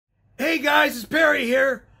Hey guys, it's Perry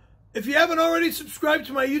here. If you haven't already subscribed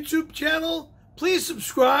to my YouTube channel, please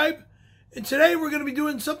subscribe. And today we're going to be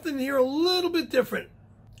doing something here a little bit different.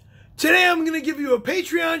 Today I'm going to give you a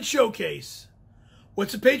Patreon showcase.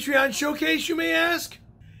 What's a Patreon showcase, you may ask?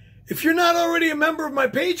 If you're not already a member of my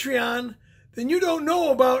Patreon, then you don't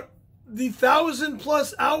know about the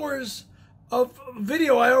 1,000+ hours of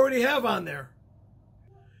video I already have on there.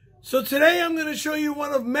 So today I'm going to show you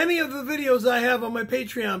one of many of the videos I have on my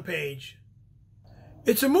Patreon page.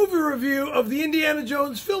 It's a movie review of the Indiana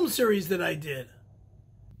Jones film series that I did.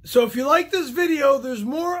 So if you like this video, there's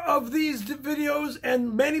more of these videos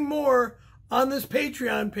and many more on this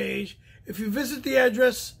Patreon page if you visit the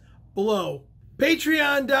address below.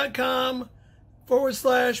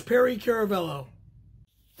 Patreon.com/Perry Caravello.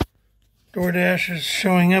 DoorDash is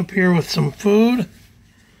showing up here with some food.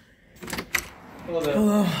 Hello there.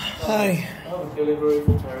 Hello. Hi. I have a delivery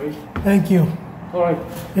for Terry. Thank you. All right.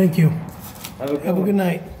 Thank you. Have a good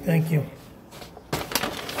night. Thank you.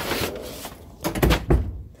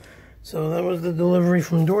 So that was the delivery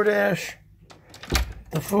from DoorDash.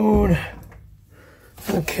 The food.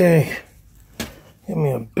 Okay. Give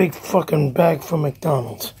me a big fucking bag from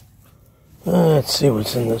McDonald's. Let's see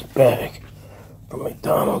what's in this bag from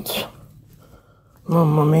McDonald's.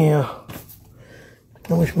 Mamma mia.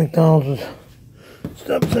 I wish McDonald's would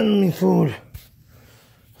stop sending me food.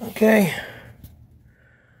 Okay.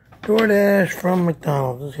 DoorDash from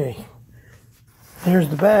McDonald's. Okay. Here's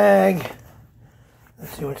the bag.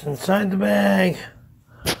 Let's see what's inside the bag.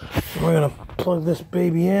 We're going to plug this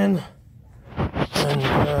baby in.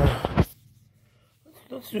 And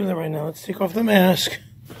let's do that right now. Let's take off the mask.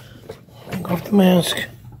 Take off the mask.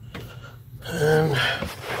 And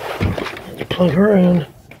plug her in.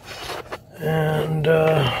 And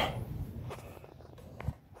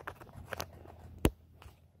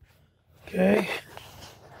okay,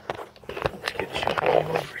 let's get you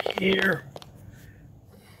all over here.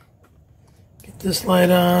 Get this light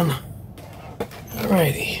on.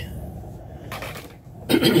 Alrighty.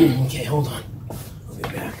 Okay, hold on. I'll be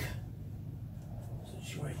back.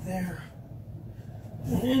 Set you right there.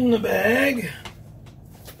 And in the bag,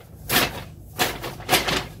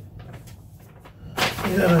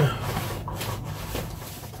 we got a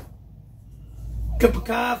cup of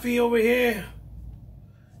coffee over here.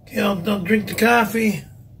 Okay, I'll drink the coffee.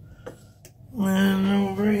 And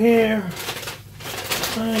over here,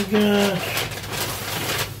 I got,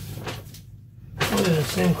 what is the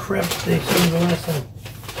same crap they sent the last time?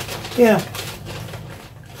 Yeah.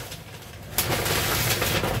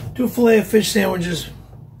 2 filet-o-fish sandwiches.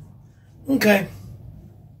 Okay.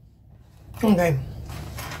 Okay.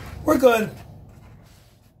 We're good.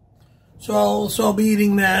 So I'll be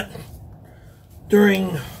eating that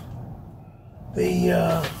during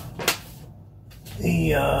the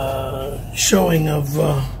showing of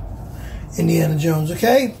Indiana Jones,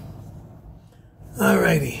 okay?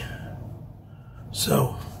 Alrighty.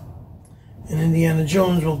 So, and Indiana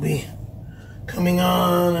Jones will be coming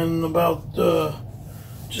on in about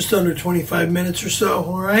just under 25 minutes or so,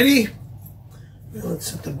 alrighty? Now let's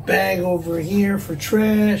set the bag over here for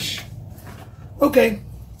trash. Okay.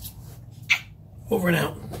 Over and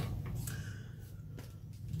out.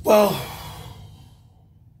 Well,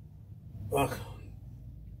 look,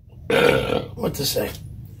 what to say?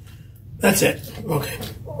 That's it. Okay,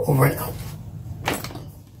 over and out.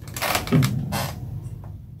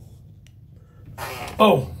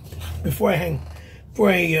 Oh, before I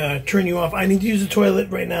turn you off, I need to use the toilet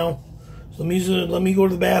right now. So let me go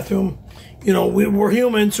to the bathroom. You know, we're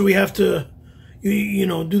human, so we have to, you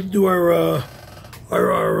know, do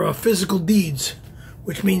our physical deeds,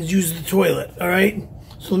 which means use the toilet. All right.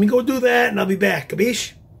 So let me go do that, and I'll be back.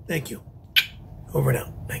 Kabish? Thank you. Over and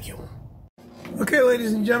out. Thank you. Okay,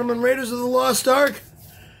 ladies and gentlemen, Raiders of the Lost Ark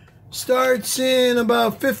starts in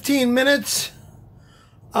about 15 minutes.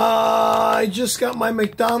 I just got my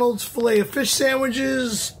McDonald's filet-o-fish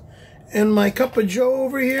sandwiches and my cup of joe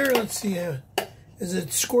over here. Let's see. Is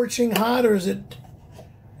it scorching hot or is it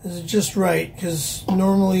just right? Because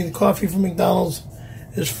normally the coffee from McDonald's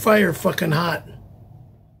is fire fucking hot.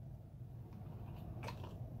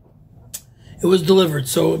 It was delivered,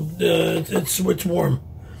 so it's warm.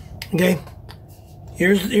 Okay,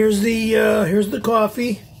 here's the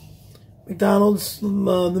coffee, McDonald's, the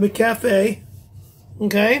McCafe.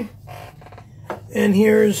 Okay, and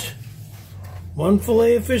here's one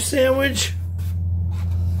filet-o-fish sandwich.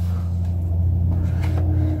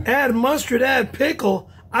 Add mustard, add pickle.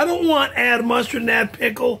 I don't want add mustard and add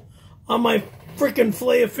pickle on my freaking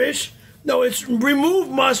filet-o-fish. No, it's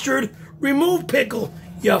remove mustard, remove pickle.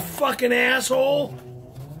 You fucking asshole.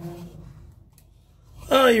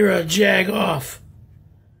 Oh, you're a jag-off.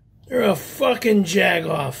 You're a fucking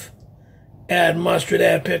jag-off. Add mustard,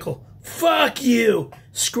 add pickle. Fuck you.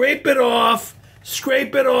 Scrape it off.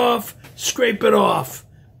 Scrape it off. Scrape it off.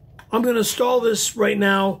 I'm going to stall this right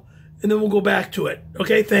now, and then we'll go back to it.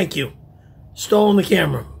 Okay, thank you. Stalling the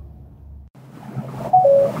camera.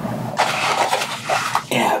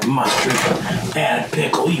 Add mustard, add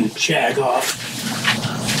pickle, you jag-off.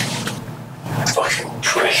 Fucking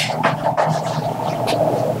prick.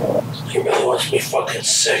 He really wants me fucking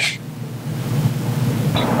sick.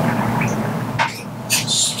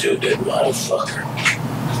 Stupid motherfucker.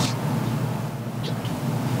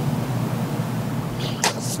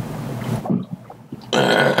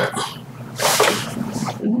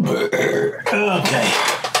 Okay.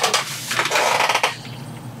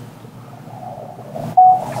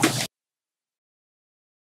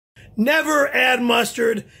 Never add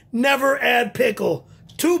mustard, never add pickle.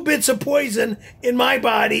 2 bits of poison in my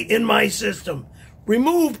body, in my system.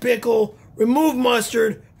 Remove pickle, remove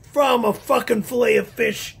mustard from a fucking fillet of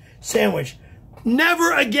fish sandwich.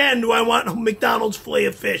 Never again do I want McDonald's fillet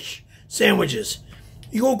of fish sandwiches.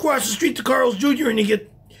 You go across the street to Carl's Jr. and you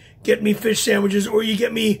get me fish sandwiches, or you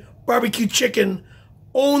get me barbecue chicken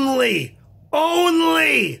only.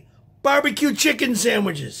 Only barbecue chicken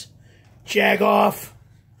sandwiches. Jag off.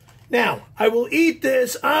 Now, I will eat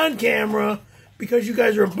this on camera because you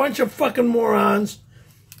guys are a bunch of fucking morons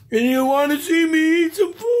and you want to see me eat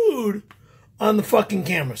some food on the fucking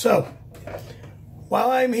camera. So, while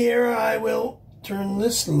I'm here, I will turn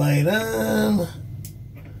this light on.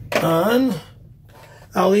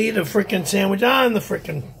 I'll eat a freaking sandwich on the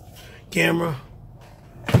freaking camera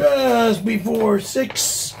just before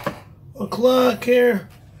 6 o'clock here,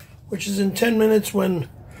 which is in 10 minutes when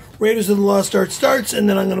Raiders of the Lost Ark starts, and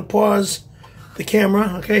then I'm going to pause the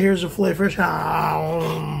camera. Okay, here's a fillet fish. They're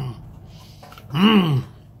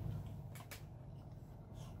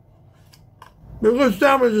good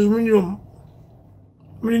sandwiches when you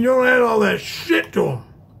don't add all that shit to them.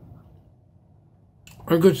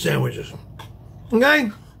 Are good sandwiches.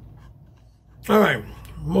 Okay? All right,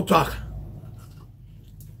 we'll talk.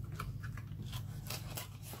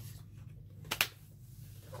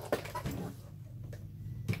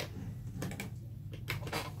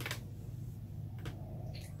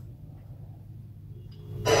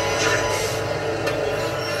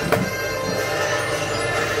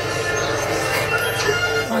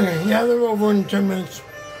 Okay, yeah, they're over in 10 minutes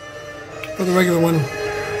for the regular one.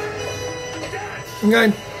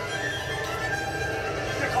 Okay.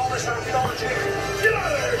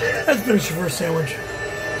 Let's finish the first sandwich.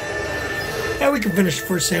 Yeah, we can finish the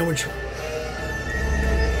first sandwich.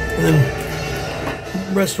 And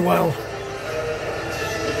then rest a while.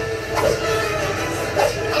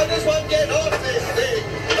 How does one get off this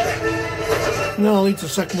thing? No, I'll eat the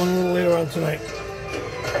second one a little later on tonight.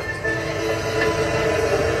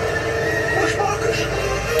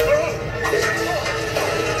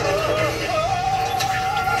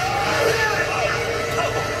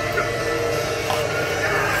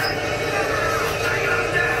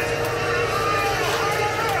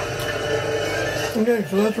 Okay,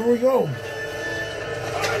 so that's where we go.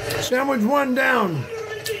 Sandwich 1 down.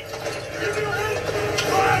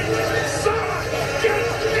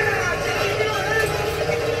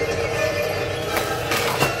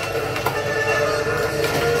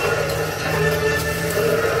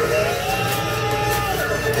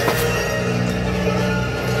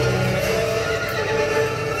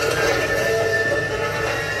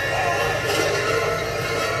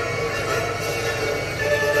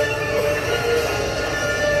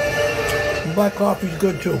 Black coffee's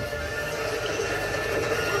good too.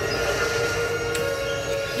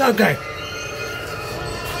 Okay.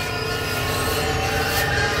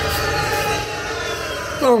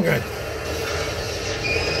 Okay.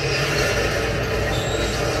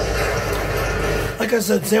 Like I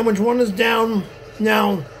said, sandwich 1 is down.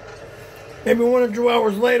 Now, maybe 1 or 2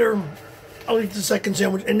 hours later, I'll eat the second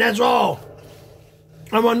sandwich, and that's all.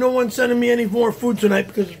 I want no one sending me any more food tonight,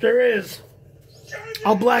 because if there is,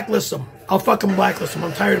 I'll blacklist them. I'll fucking blacklist them.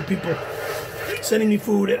 I'm tired of people sending me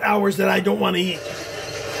food at hours that I don't want to eat.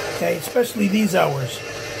 Okay, especially these hours.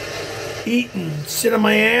 Eat and sit on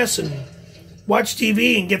my ass and watch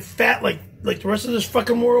TV and get fat like the rest of this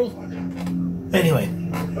fucking world. Anyway,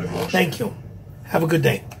 thank you. Have a good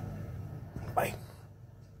day. Bye.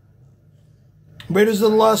 Raiders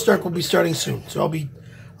of the Lost Ark will be starting soon, so I'll be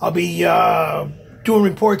doing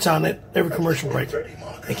reports on it every commercial break.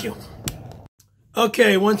 Thank you.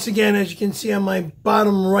 Okay, once again, as you can see on my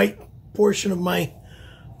bottom right portion of my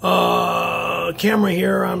camera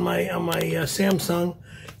here on my Samsung,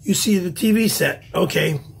 you see the TV set.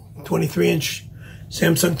 Okay, 23-inch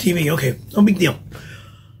Samsung TV. Okay, no big deal.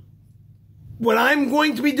 What I'm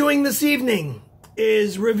going to be doing this evening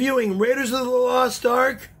is reviewing Raiders of the Lost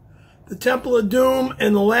Ark, The Temple of Doom,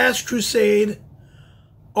 and The Last Crusade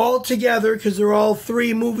all together, because they're all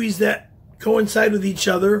three movies that coincide with each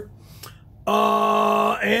other.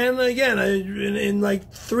 And again, in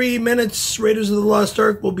like 3 minutes, Raiders of the Lost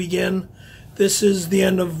Ark will begin. This is the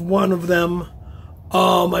end of one of them.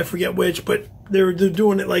 I forget which, but they're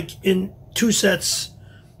doing it like in 2 sets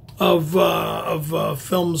of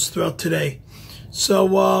films throughout today.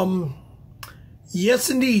 So, yes,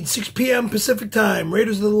 indeed, 6 p.m. Pacific time,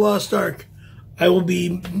 Raiders of the Lost Ark. I will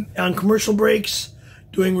be on commercial breaks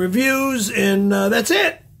doing reviews, and that's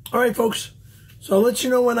it. All right, folks. So I'll let you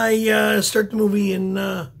know when I start the movie, and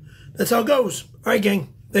that's how it goes. All right,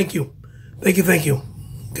 gang. Thank you. Thank you, thank you.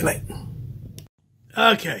 Good night.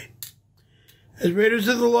 Okay. As Raiders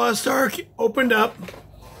of the Lost Ark opened up,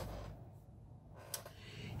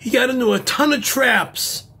 he got into a ton of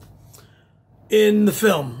traps in the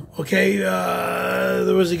film, okay?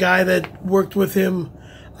 There was a guy that worked with him,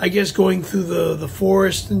 I guess, going through the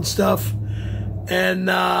forest and stuff, and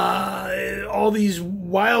all these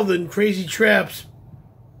wild and crazy traps.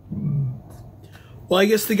 Well, I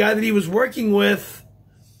guess the guy that he was working with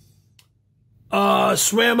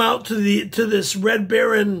swam out to this Red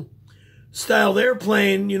Baron styled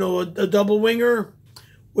airplane, you know, a double winger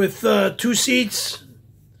with 2 seats.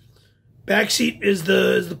 Back seat is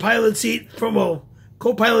the pilot seat, from a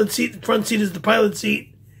co-pilot seat. The front seat is the pilot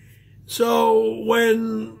seat. So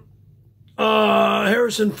when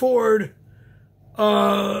Harrison Ford,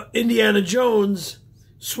 Indiana Jones,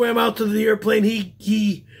 swam out to the airplane,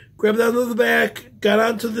 he grabbed onto the back, got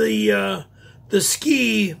onto the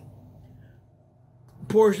ski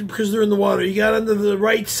portion because they're in the water. He got onto the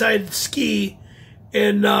right side ski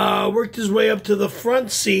and worked his way up to the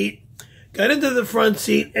front seat. Got into the front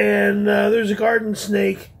seat, and there's a garden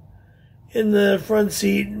snake in the front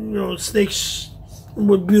seat. You know, snakes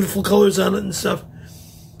with beautiful colors on it and stuff.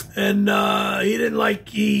 And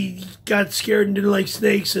he got scared and didn't like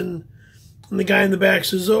snakes. And the guy in the back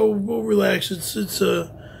says, "Oh, well, relax. It's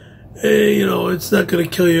you know, it's not gonna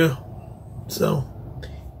kill you." So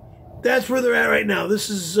that's where they're at right now. This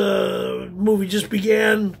is movie just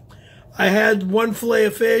began. I had 1 fillet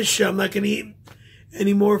of fish. I'm not gonna eat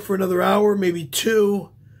anymore for another hour, maybe 2.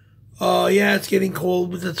 Yeah, it's getting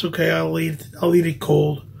cold, but that's okay. I'll eat it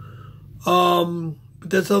cold. But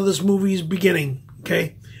that's how this movie is beginning.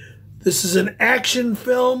 Okay, this is an action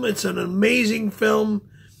film. It's an amazing film.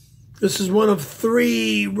 This is one of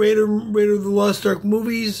 3 Raider of the Lost Ark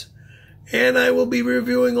movies, and I will be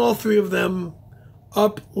reviewing all 3 of them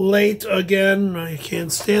up late again. I can't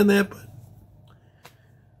stand that, but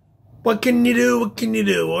what can you do? What can you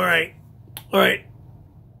do? All right.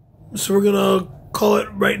 So we're going to call it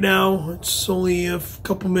right now. It's only a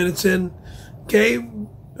couple minutes in. Okay?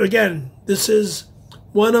 Again, this is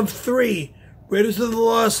one of 3 Raiders of the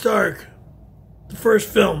Lost Ark. The first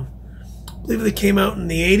film. I believe they came out in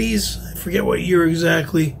the 80s. I forget what year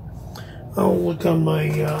exactly. I'll look on my...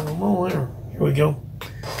 oh, here we go.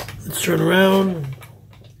 Let's turn around.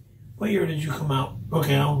 What year did you come out?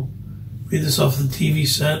 Okay, I'll read this off the TV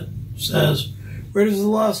set. It says, Raiders of the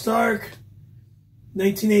Lost Ark,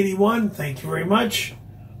 1981, thank you very much.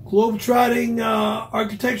 Globetrotting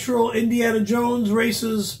architectural Indiana Jones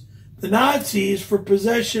races the Nazis for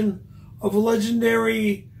possession of a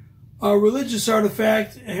legendary religious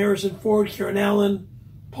artifact. Harrison Ford, Karen Allen,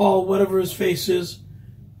 Paul, whatever his face is.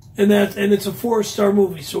 And it's a 4-star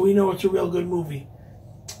movie, so we know it's a real good movie.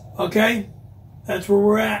 Okay? That's where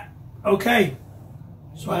we're at. Okay.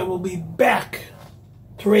 So I will be back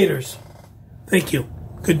to Raiders. Thank you.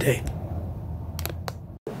 Good day.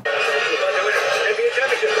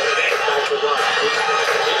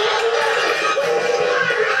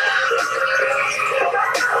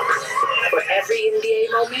 For every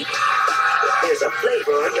NBA moment, there's a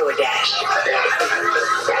flavor on DoorDash.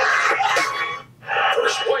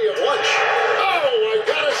 First play of lunch. Oh, I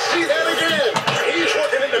gotta see that again. He's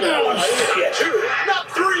working in the balance. Yeah, 2, not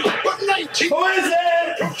 3, but 19. Who is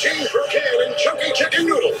it? Protein for kale and chunky chicken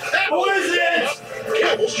noodle. Who is it?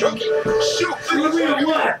 Campbell's Chunky.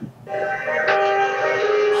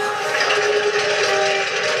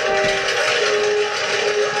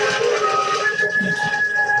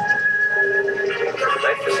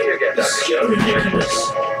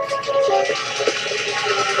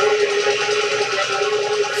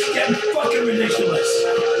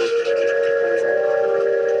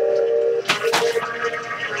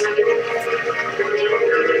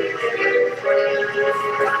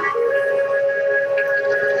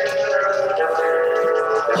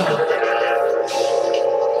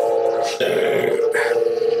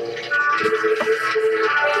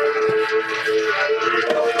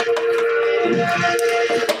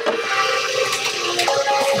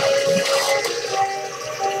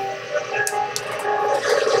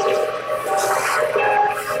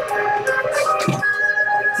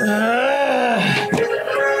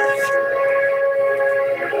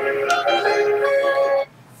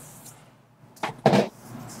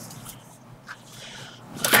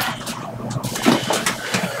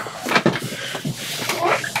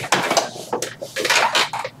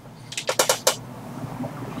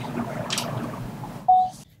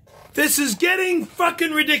 This is getting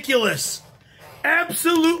fucking ridiculous.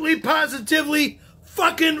 Absolutely, positively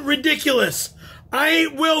fucking ridiculous. I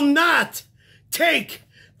will not take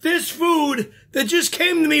this food that just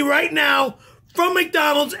came to me right now from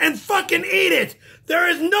McDonald's and fucking eat it. There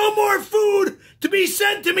is no more food to be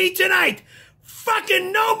sent to me tonight.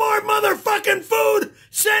 Fucking no more motherfucking food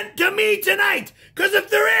sent to me tonight. Because if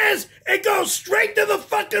there is, it goes straight to the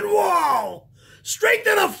fucking wall. Straight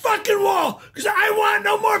to the fucking wall. Because I want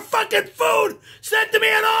no more fucking food sent to me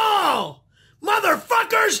at all.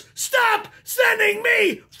 Motherfuckers, stop sending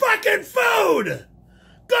me fucking food.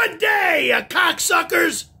 Good day, you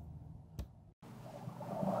cocksuckers.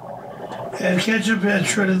 And ketchup and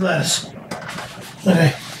shredded lettuce.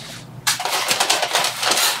 Okay.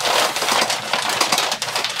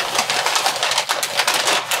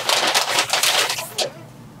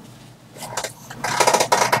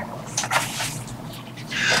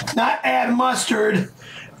 Not add mustard.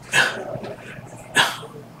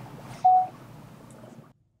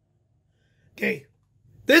 Okay.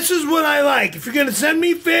 This is what I like. If you're going to send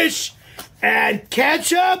me fish, add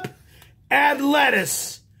ketchup, add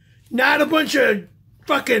lettuce. Not a bunch of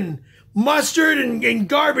fucking mustard and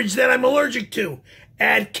garbage that I'm allergic to.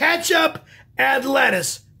 Add ketchup, add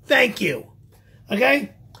lettuce. Thank you.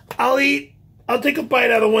 Okay? I'll take a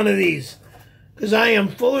bite out of one of these. Because I am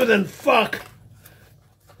fuller than fuck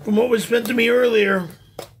from what was sent to me earlier.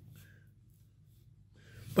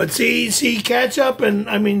 But see ketchup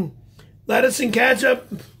and, lettuce and ketchup.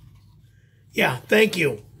 Yeah, thank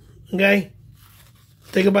you. Okay?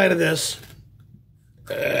 Take a bite of this.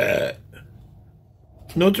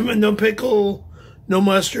 No tomato, no pickle, no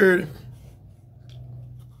mustard.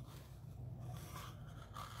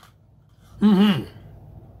 Mm-hmm.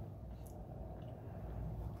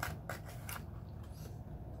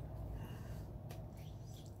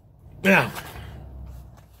 Yeah.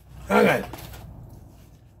 Okay.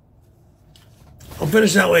 I'll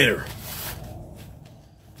finish that later.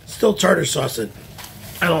 Still tartar sauce it.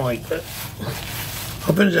 I don't like that.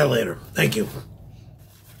 I'll finish that later. Thank you.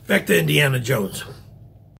 Back to Indiana Jones.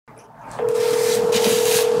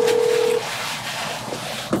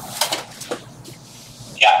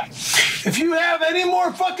 Yeah. If you have any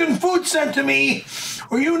more fucking food sent to me,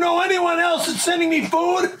 or you know anyone else that's sending me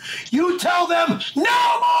food, you tell them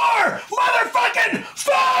no more motherfucking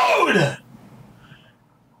food!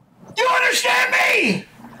 You understand me?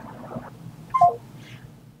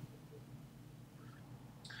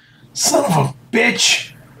 Son of a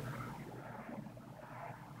bitch.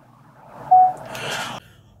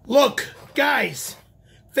 Look, guys,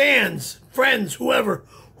 fans, friends, whoever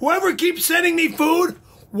keeps sending me food,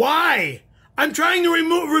 why? I'm trying to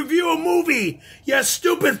review a movie, you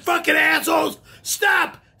stupid fucking assholes.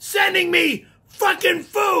 Stop sending me fucking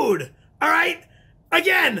food, all right?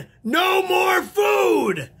 Again, no more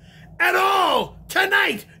food at all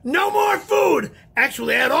tonight. No more food.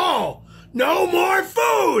 Actually, at all. No more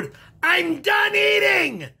food. I'm done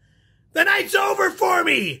eating. The night's over for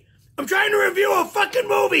me. I'm trying to review a fucking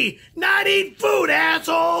movie, not eat food,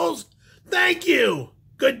 assholes. Thank you.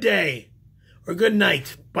 Good day. Or good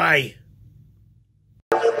night. Bye.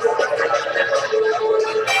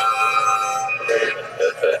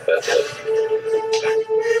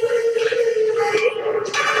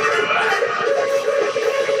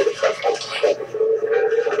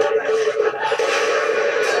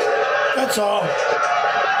 That's all.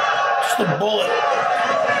 Just a bullet.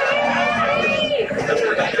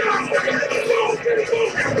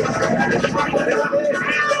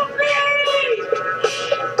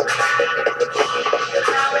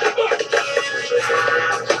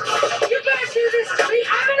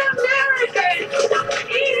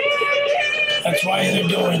 That's why they're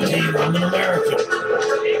doing it to you. I'm an American.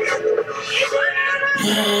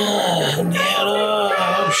 Indiana.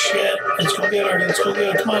 Oh, shit. Let's go get her. Let's go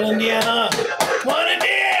get her. Come on, Indiana. Come on,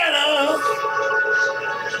 Indiana.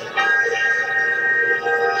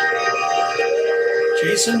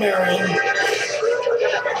 Jason Marion.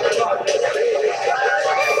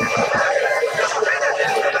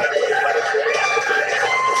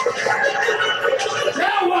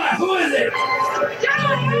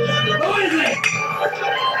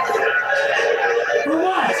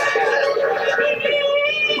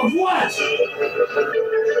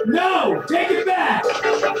 No! Take it back! Take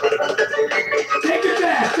it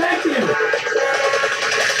back! Thank you!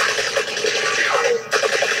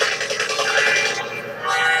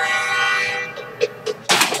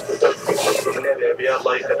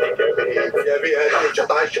 الله يخليك يا بيه يا بيه هذه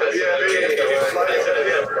تتعشى يا بيه الله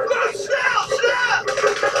يخليك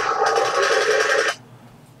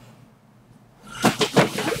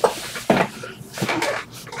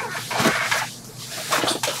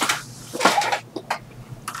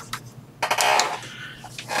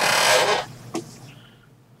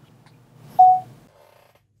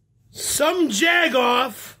Some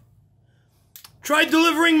jagoff tried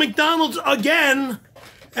delivering McDonald's again,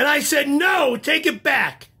 and I said, no, take it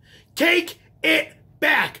back. Take it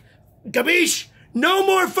back. Gabish, no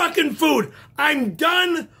more fucking food. I'm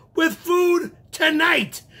done with food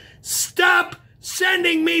tonight. Stop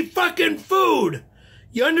sending me fucking food.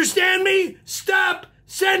 You understand me? Stop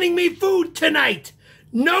sending me food tonight.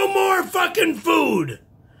 No more fucking food.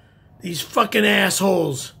 These fucking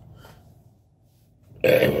assholes.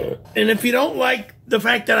 And if you don't like the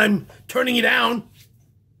fact that I'm turning you down,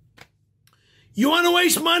 you want to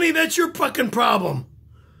waste money, that's your fucking problem.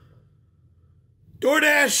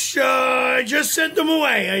 DoorDash, I just sent them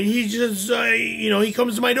away. He just, he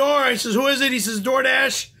comes to my door. I says, who is it? He says,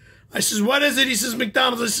 DoorDash. I says, what is it? He says,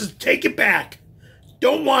 McDonald's. I says, take it back.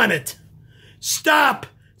 Don't want it. Stop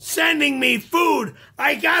sending me food.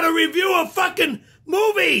 I got to review a fucking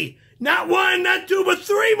movie. Not one, not two, but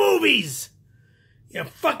 3 movies. You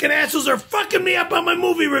fucking assholes are fucking me up on my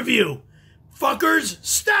movie review. Fuckers,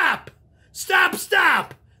 stop. Stop,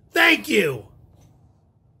 stop. Thank you.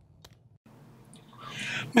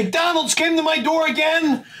 McDonald's came to my door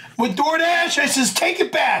again with DoorDash. I says, take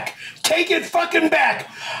it back. Take it fucking back.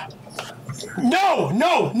 No,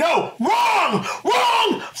 no, no. Wrong.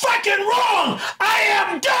 Wrong. Fucking wrong. I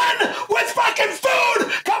am done with fucking food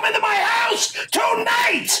coming to my house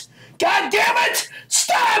tonight. God damn it!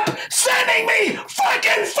 Stop sending me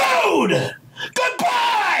fucking food!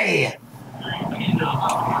 Goodbye!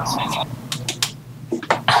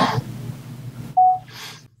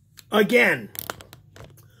 Again,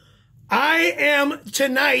 I am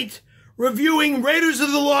tonight reviewing Raiders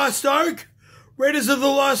of the Lost Ark, what is it,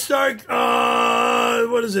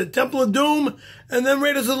 Temple of Doom, and then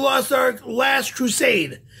Raiders of the Lost Ark, Last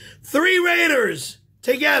Crusade. 3 Raiders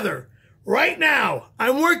together. Right now,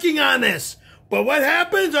 I'm working on this. But what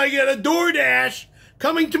happens? I get a DoorDash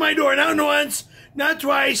coming to my door. Not once, not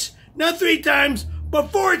twice, not 3 times,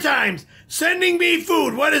 but 4 times. Sending me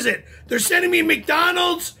food. What is it? They're sending me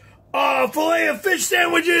McDonald's, filet of fish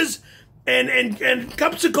sandwiches, and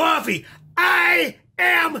cups of coffee. I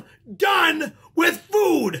am done with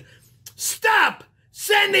food. Stop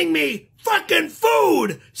sending me fucking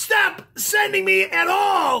food. Stop sending me at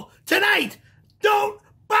all tonight. Don't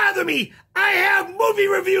bother me. I have movie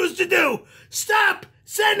reviews to do. Stop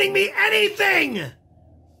sending me anything.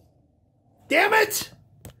 Damn it.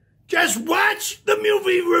 Just watch the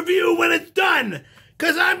movie review when it's done.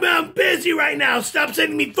 Because I'm busy right now. Stop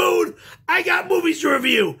sending me food. I got movies to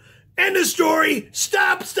review. End of story.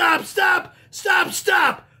 Stop, stop, stop, stop,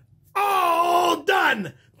 stop. All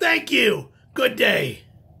done. Thank you. Good day.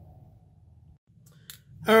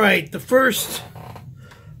 All right, the first,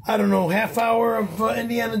 I don't know, half hour of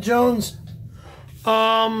Indiana Jones.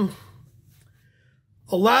 A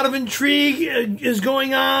lot of intrigue is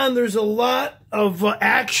going on. There's a lot of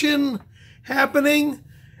action happening.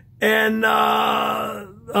 And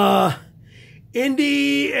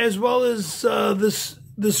Indy, as well as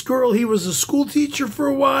this girl, he was a school teacher for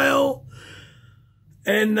a while.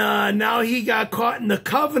 And now he got caught in the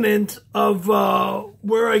covenant of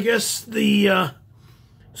where I guess the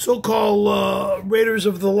so-called Raiders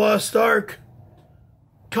of the Lost Ark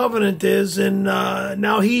covenant is. And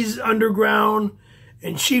now he's underground.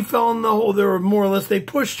 And she fell in the hole. They were more or less, they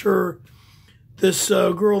pushed her, this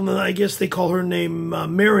girl, and I guess they call her name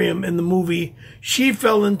Miriam in the movie. She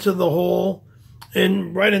fell into the hole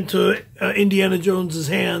and right into Indiana Jones's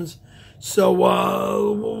hands. So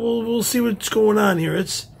we'll see what's going on here.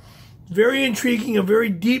 It's very intriguing, a very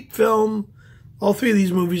deep film. All 3 of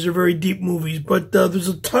these movies are very deep movies, but there's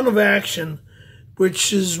a ton of action,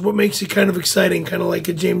 which is what makes it kind of exciting, kind of like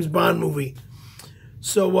a James Bond movie.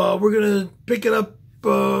 So we're going to pick it up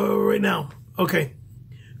right now. Okay.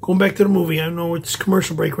 Going back to the movie. I know it's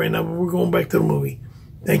commercial break right now, but we're going back to the movie.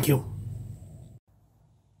 Thank you.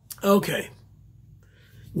 Okay.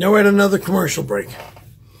 Now we're at another commercial break.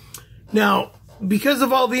 Now, because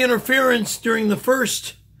of all the interference during the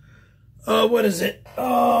first, first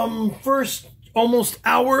almost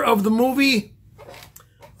hour of the movie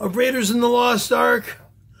of Raiders in the Lost Ark,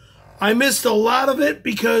 I missed a lot of it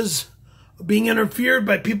because of being interfered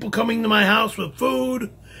by people coming to my house with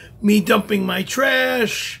food, me dumping my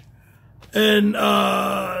trash, and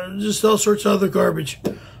just all sorts of other garbage.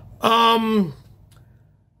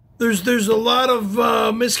 There's a lot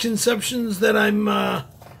of misconceptions that I'm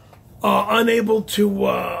unable to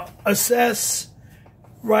assess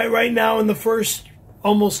right now in the first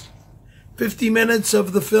almost 50 minutes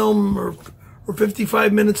of the film, or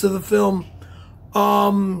 55 minutes of the film.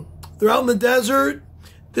 They're out in the desert.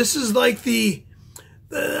 This is like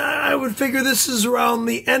I would figure this is around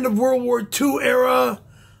the end of World War II era.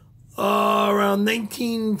 Around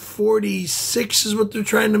 1946 is what they're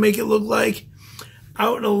trying to make it look like.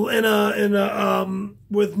 Out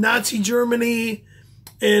with Nazi Germany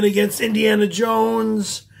and against Indiana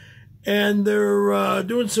Jones, and they're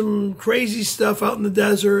doing some crazy stuff out in the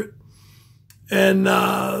desert, and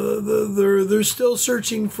they're still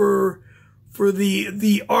searching for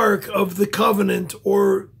the Ark of the Covenant,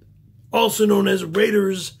 or also known as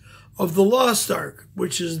Raiders of the Lost Ark,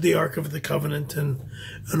 which is the Ark of the Covenant and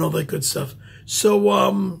all that good stuff. So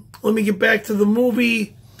let me get back to the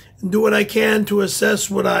movie and do what I can to assess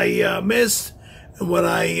what I missed and what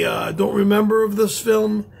I don't remember of this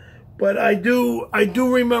film. But I do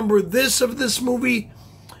remember this of this movie: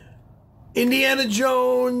 Indiana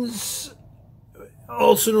Jones,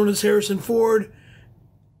 also known as Harrison Ford,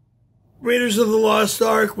 Raiders of the Lost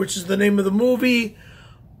Ark, which is the name of the movie,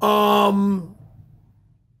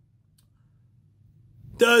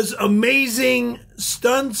 does amazing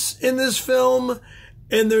stunts in this film,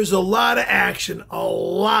 and there's a lot of action,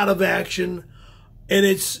 and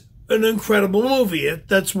it's an incredible movie.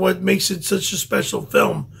 That's what makes it such a special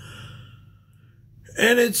film.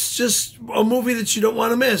 And it's just a movie that you don't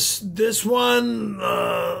want to miss. This one,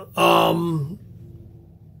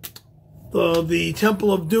 the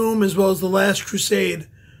Temple of Doom, as well as The Last Crusade,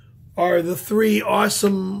 are the three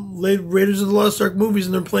awesome Raiders of the Lost Ark movies,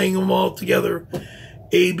 and they're playing them all together,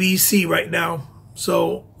 ABC, right now.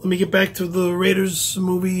 So let me get back to the Raiders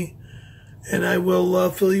movie, and I will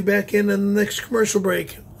fill you back in the next commercial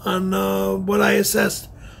break on what I assessed.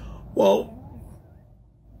 Well,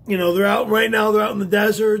 you know, they're out right now. They're out in the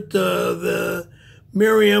desert. The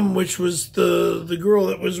Miriam, which was the girl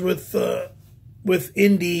that was with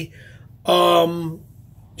Indy,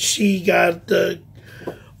 she got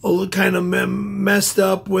kind of messed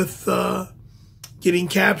up with getting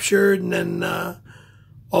captured, and then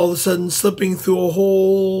all of a sudden slipping through a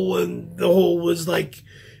hole, and the hole was like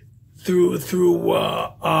through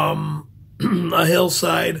a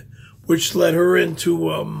hillside, which led her into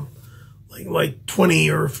like 20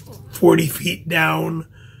 or 40 feet down,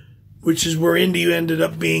 which is where Indy ended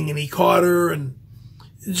up being, and he caught her, and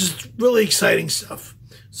it's just really exciting stuff.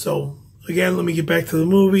 So again, let me get back to the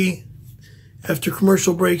movie after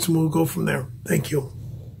commercial breaks, and we'll go from there. Thank you.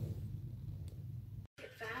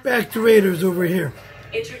 Back to Raiders over here.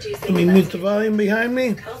 Let me mute the volume behind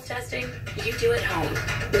me. Health testing, you do at home.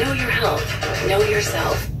 Know your health. Know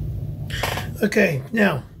yourself. Okay,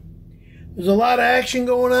 now, there's a lot of action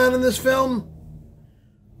going on in this film.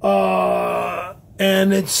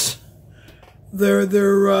 And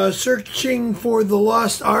they're searching for the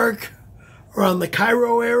Lost Ark around the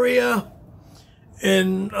Cairo area.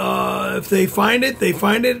 And if they find it, they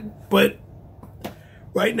find it. But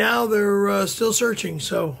right now, they're still searching,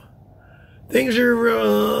 so things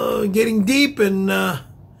are getting deep and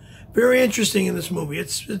very interesting in this movie.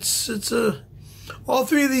 All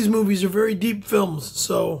three of these movies are very deep films.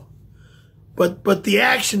 So, but the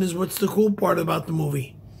action is what's the cool part about the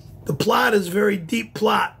movie. The plot is very deep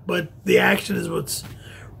plot, but the action is what's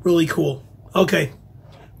really cool. Okay,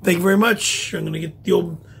 thank you very much. I'm gonna get the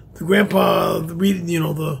old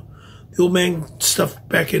man stuff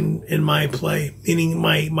back in my play, meaning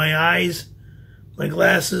my eyes, my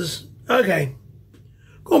glasses. Okay,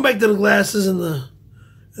 going back to the glasses and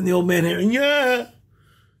the old man here. Yeah,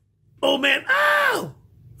 old man. Ow.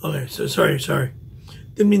 Okay, so sorry.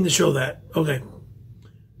 Didn't mean to show that. Okay,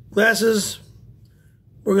 glasses.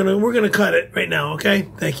 We're gonna cut it right now. Okay,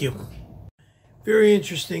 thank you. Very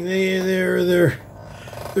interesting. They're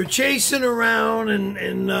chasing around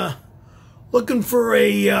and looking for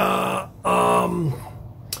a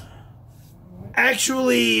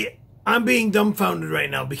actually. I'm being dumbfounded right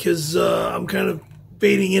now because I'm kind of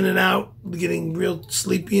fading in and out, getting real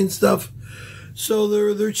sleepy and stuff. So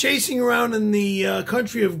they're chasing around in the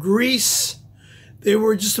country of Greece. They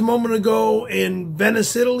were just a moment ago in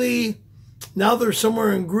Venice, Italy. Now they're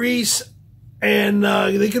somewhere in Greece, and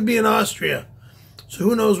they could be in Austria. So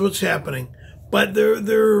who knows what's happening? But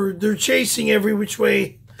they're chasing every which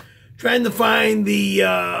way, trying to find the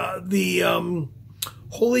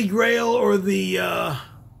Holy Grail or the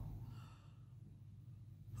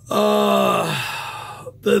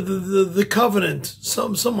Covenant,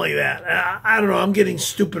 something like that. I don't know. I'm getting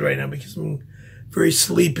stupid right now because I'm very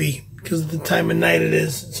sleepy because of the time of night it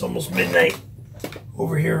is. It's almost midnight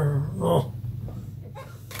over here. Oh,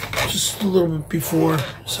 just a little bit before,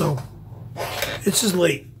 so it's just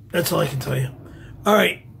late. That's all I can tell you. All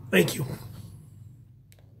right, thank you.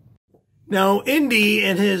 Now, Indy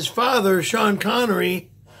and his father, Sean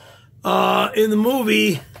Connery, in the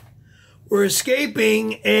movie, were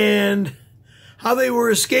escaping, and how they were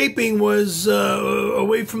escaping was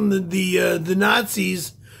away from the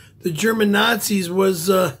Nazis, the German Nazis. Was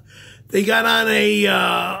they got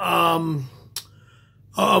on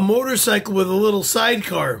a motorcycle with a little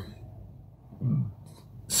sidecar.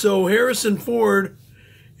 So Harrison Ford,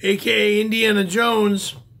 aka Indiana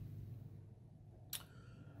Jones,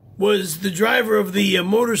 was the driver of the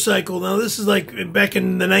motorcycle. Now this is like back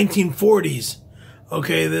in the 1940s,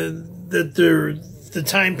 okay, the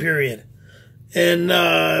time period, and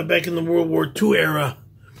back in the World War II era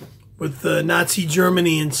with Nazi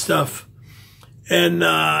Germany and stuff. And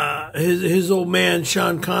his old man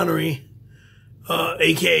Sean Connery,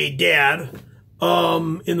 aka Dad,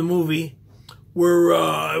 in the movie,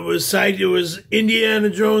 it was Indiana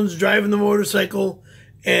Jones driving the motorcycle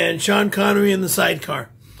and Sean Connery in the sidecar.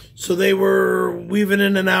 So they were weaving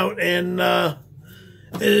in and out, and it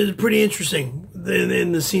was pretty interesting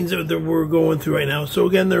in the scenes that we're going through right now. So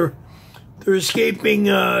again, they're escaping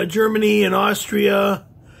Germany and Austria,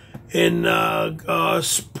 and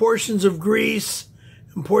portions of Greece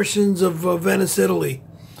and portions of Venice, Italy.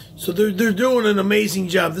 So they're doing an amazing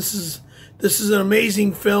job. This is an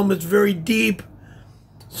amazing film. It's very deep.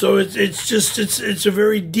 So it's a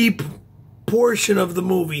very deep portion of the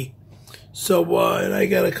movie. So, and I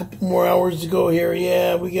got a couple more hours to go here.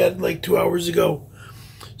 Yeah, we got like 2 hours to go.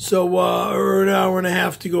 So, or an hour and a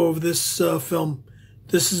half to go over this film.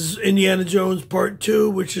 This is Indiana Jones Part 2,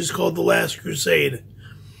 which is called The Last Crusade.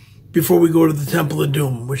 Before we go to the Temple of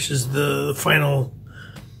Doom, which is the final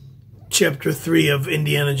chapter 3 of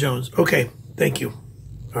Indiana Jones. Okay, thank you.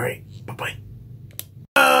 All right, bye-bye.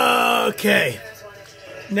 Okay.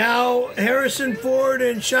 Now, Harrison Ford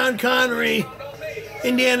and Sean Connery,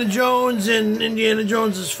 Indiana Jones and Indiana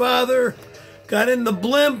Jones's father, got in the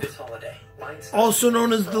blimp, also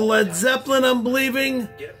known as the Led Zeppelin, I'm believing.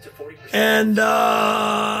 And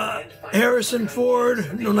Harrison Ford,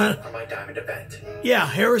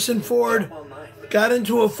 Harrison Ford got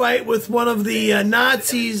into a fight with one of the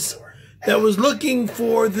Nazis that was looking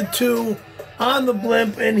for the two on the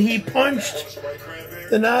blimp, and he punched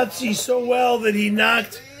the Nazi so well that he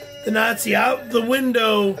knocked the Nazi out the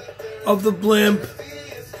window of the blimp,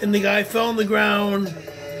 and the guy fell on the ground,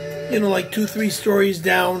 like 2-3 stories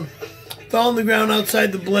down, fell on the ground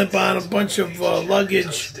outside the blimp on a bunch of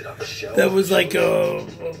luggage that was like a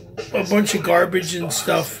bunch of garbage and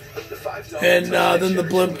stuff, and then the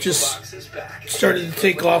blimp just started to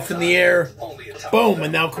take off in the air. Boom,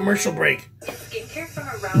 and now commercial break.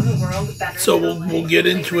 So we'll get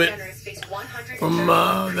into it from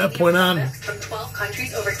that point on.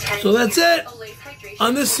 So that's it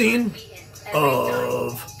on this scene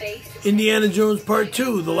of Indiana Jones Part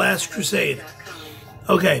 2, The Last Crusade.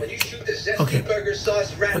 Okay. I'll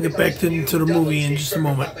get back into the movie in just a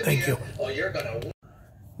moment. Thank you.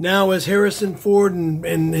 Now, as Harrison Ford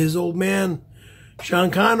and his old man, Sean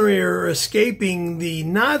Connery, are escaping the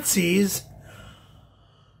Nazis,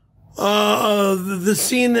 the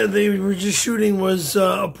scene that they were just shooting was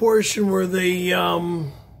a portion where they,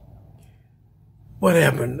 what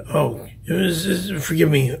happened? Oh, it was, forgive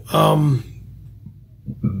me.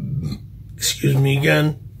 Excuse me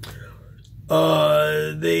again.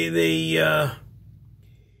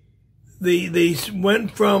 They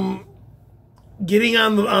went from getting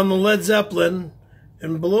on the Led Zeppelin,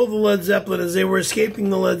 and below the Led Zeppelin, as they were escaping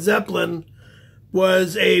the Led Zeppelin,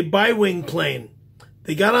 was a bi-wing plane.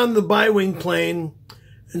 They got on the bi-wing plane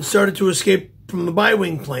and started to escape from the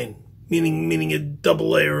bi-wing plane, meaning a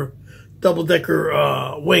double-decker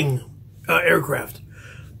wing aircraft,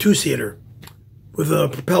 two-seater with a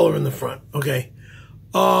propeller in the front. Okay.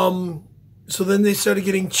 So then they started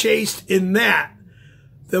getting chased in that.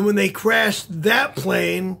 Then when they crashed that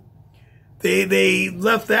plane, they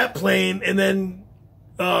left that plane and then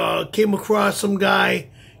came across some guy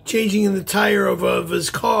changing in the tire of his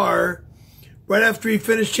car. Right after he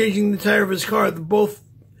finished changing the tire of his car, both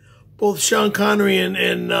Sean Connery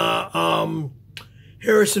and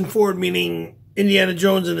Harrison Ford, meaning Indiana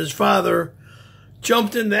Jones and his father,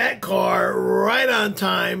 jumped in that car right on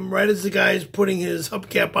time, right as the guy's putting his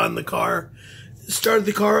hubcap on the car, started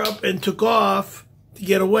the car up and took off. to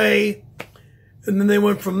get away. And then they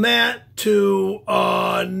went from that to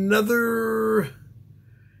another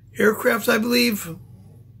aircraft, I believe.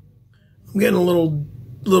 I'm getting a little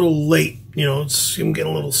late. You know, I'm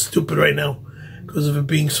getting a little stupid right now because of it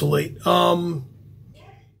being so late.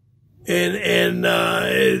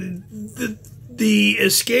 The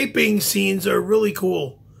escaping scenes are really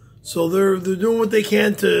cool. So they're doing what they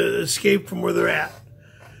can to escape from where they're at.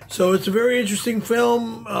 So it's a very interesting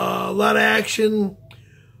film, a lot of action.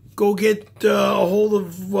 Go get a hold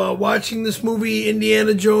of watching this movie,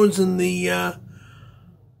 Indiana Jones and the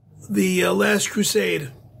Last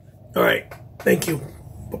Crusade. All right, thank you.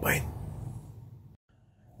 Bye-bye.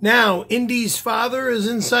 Now, Indy's father is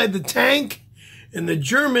inside the tank, and the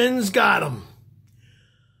Germans got him.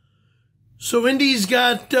 So Indy's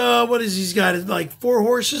got, what has he's got? Like 4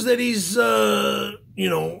 horses that he's,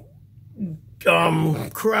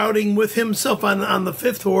 crowding with himself on the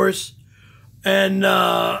 5th horse. And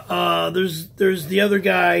there's the other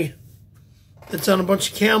guy that's on a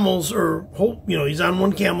bunch of camels, or, he's on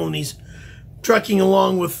one camel and he's trucking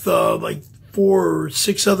along with like 4 or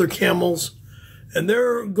 6 other camels. And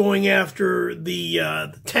they're going after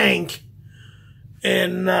the tank.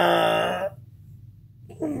 And right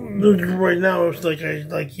now, it's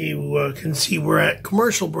like you can see, we're at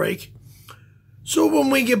commercial break. So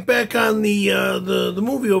when we get back on the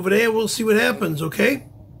movie over there, we'll see what happens. Okay.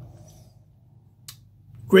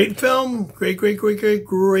 Great film, great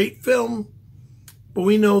film. But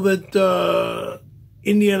we know that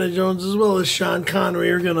Indiana Jones as well as Sean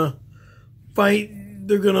Connery are gonna fight.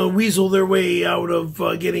 They're gonna weasel their way out of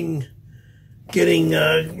getting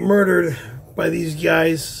murdered by these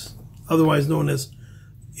guys, otherwise known as,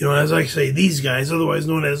 as I say, these guys, otherwise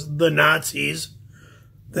known as the Nazis,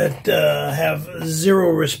 that have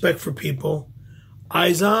zero respect for people.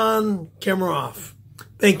 Eyes on, camera off.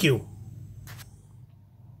 Thank you.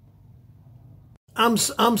 I'm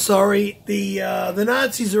sorry. The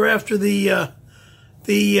Nazis are after the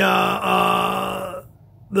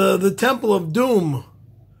Temple of Doom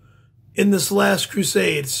in this Last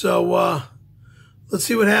Crusade. So let's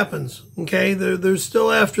see what happens. Okay, they're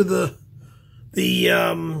still after the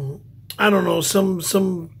I don't know, some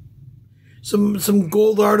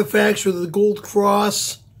gold artifacts or the gold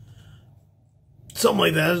cross, something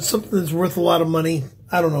like that. It's something that's worth a lot of money.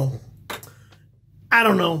 I don't know.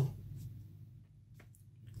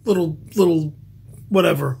 Little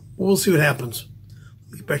whatever. We'll see what happens.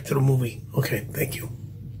 Get back to the movie. Okay, thank you.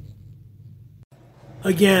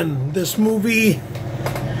 Again, this movie,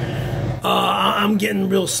 I'm getting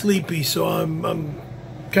real sleepy, so I'm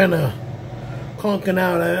kind of conking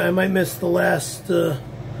out. I might miss the last of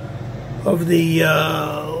the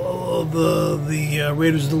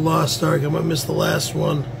Raiders of the Lost Ark. I might miss the last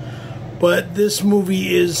one, but this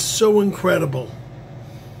movie is so incredible.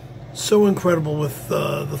 So incredible with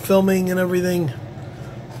the filming and everything.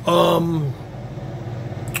 I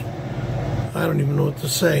don't even know what to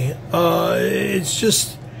say. It's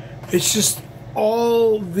just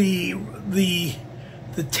all the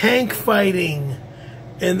tank fighting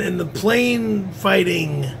and the plane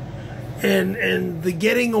fighting and the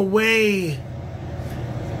getting away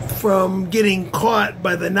from getting caught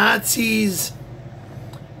by the Nazis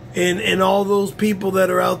and all those people that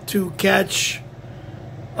are out to catch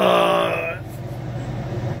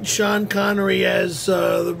Sean Connery as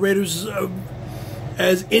the Raiders,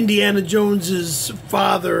 as Indiana Jones's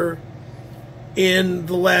father in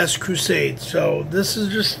The Last Crusade. So this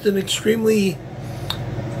is just an extremely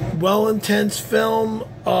intense film.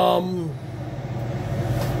 How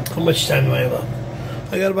much time do I have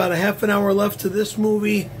left? I got about a half an hour left to this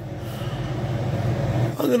movie.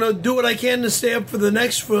 I'm going to do what I can to stay up for the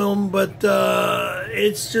next film, but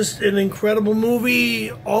it's just an incredible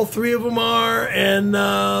movie. All 3 of them are, and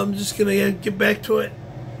I'm just going to get back to it.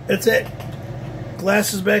 That's it.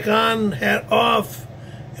 Glasses back on, hat off,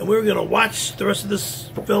 and we're going to watch the rest of this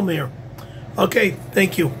film here. Okay,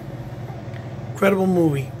 thank you. Incredible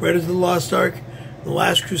movie. Raiders of the Lost Ark, The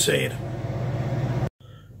Last Crusade.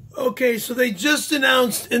 Okay, so they just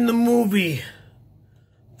announced in the movie,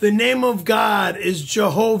 the name of God is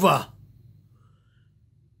Jehovah.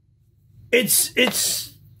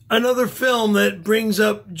 It's another film that brings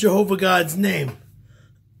up Jehovah God's name.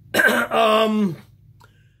 I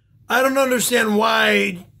don't understand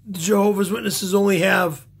why Jehovah's Witnesses only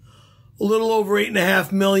have a little over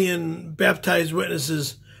 8.5 million baptized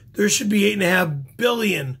witnesses. There should be 8.5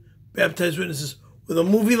 billion baptized witnesses. With a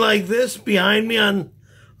movie like this behind me on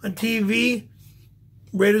TV,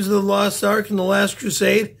 Raiders of the Lost Ark and The Last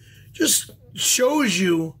Crusade, just shows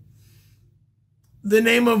you the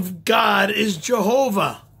name of God is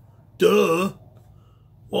Jehovah. Duh.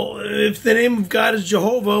 Well, if the name of God is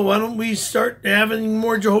Jehovah, why don't we start having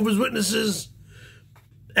more Jehovah's Witnesses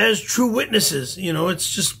as true witnesses? You know, it's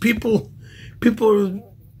just people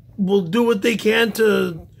will do what they can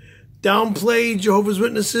to downplay Jehovah's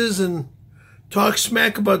Witnesses and talk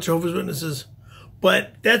smack about Jehovah's Witnesses.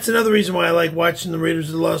 But that's another reason why I like watching the Raiders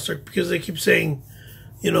of the Lost Ark, because they keep saying,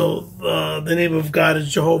 you know, the name of God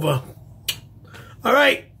is Jehovah. All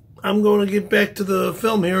right, I'm going to get back to the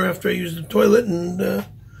film here after I use the toilet and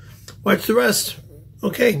watch the rest.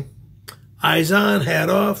 Okay, eyes on,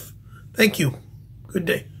 hat off. Thank you. Good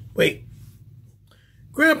day. Wait.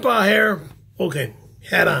 Grandpa hair. Okay,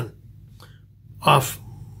 hat on. Off.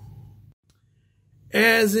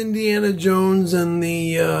 As Indiana Jones and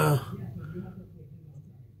the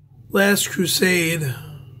Last Crusade,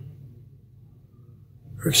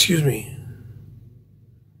 or excuse me.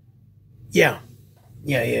 Yeah.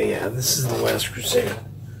 This is the Last Crusade.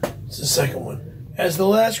 It's the second one. As the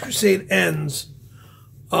Last Crusade ends,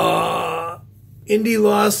 Indy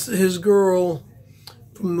lost his girl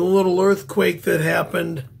from the little earthquake that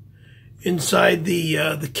happened inside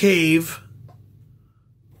the cave.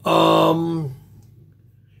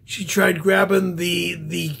 She tried grabbing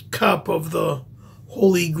the cup of the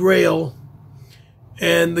Holy Grail,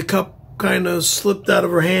 and the cup kind of slipped out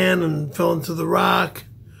of her hand and fell into the rock.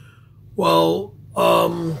 Well,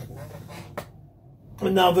 and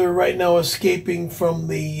now they're right now escaping from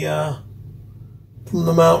the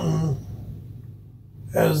mountain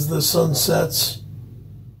as the sun sets.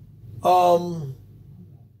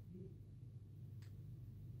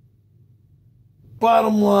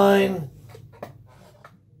 Bottom line,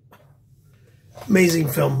 amazing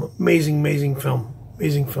film, amazing film.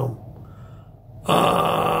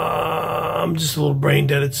 I'm just a little brain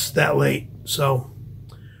dead. It's that late, so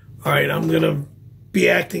all right. I'm gonna be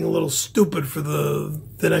acting a little stupid for the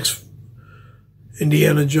next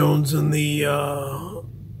Indiana Jones and the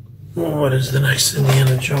what is the next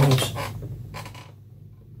Indiana Jones?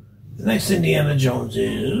 The next Indiana Jones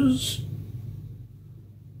is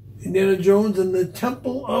Indiana Jones and the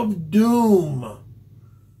Temple of Doom.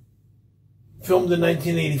 Filmed in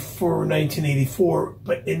 1984,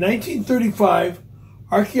 but in 1935,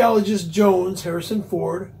 archaeologist Jones, Harrison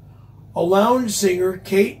Ford, a lounge singer,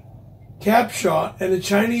 Kate Capshaw, and a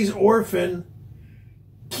Chinese orphan,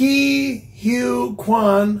 Ki Hu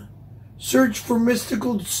Quan, search for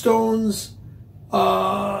mystical stones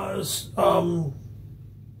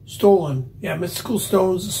stolen. Yeah, mystical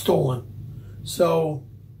stones stolen. So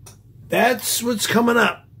that's what's coming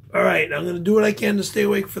up. All right, I'm going to do what I can to stay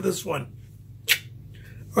awake for this one.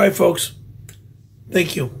 All right, folks.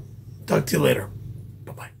 Thank you. Talk to you later.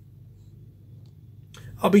 Bye-bye.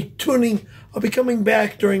 I'll be coming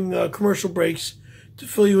back during commercial breaks to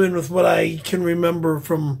fill you in with what I can remember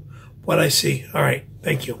from what I see. All right.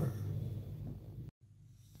 Thank you.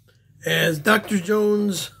 As Dr.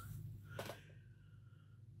 Jones,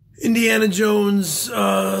 Indiana Jones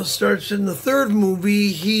starts in the third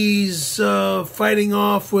movie, he's fighting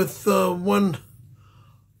off with one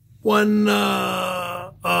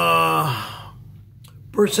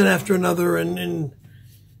person after another, and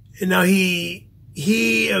now he,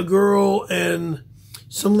 a girl, and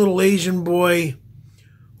some little Asian boy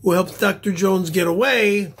who helps Dr. Jones get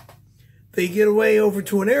away. They get away over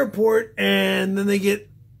to an airport, and then they get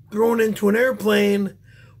thrown into an airplane,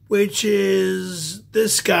 which is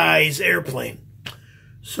this guy's airplane.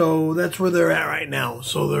 So that's where they're at right now.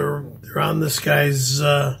 So they're on this guy's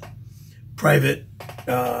private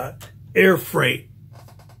air freight.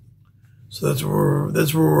 So that's where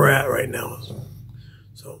we're at right now.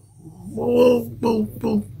 So we'll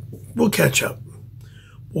catch up.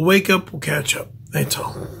 We'll wake up. We'll catch up. That's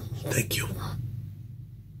all. Thank you.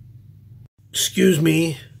 Excuse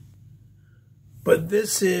me, but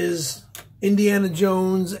this is Indiana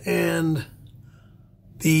Jones and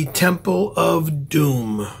the Temple of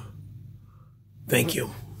Doom. Thank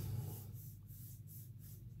you.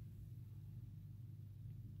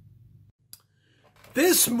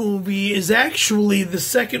 This movie is actually the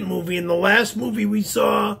second movie, and the last movie we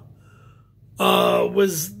saw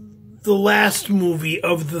was the last movie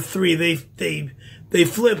of the three. They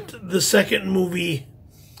flipped the second movie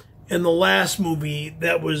and the last movie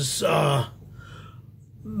that was the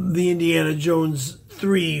Indiana Jones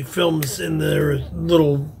 3 films in their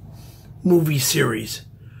little movie series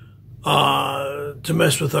to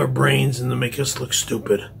mess with our brains and to make us look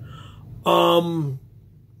stupid.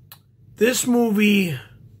 This movie,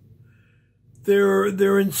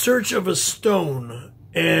 they're in search of a stone,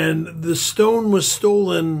 and the stone was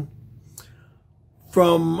stolen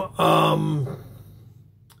from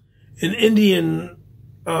an Indian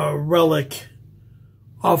relic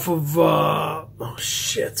off of, oh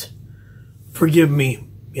shit. Forgive me.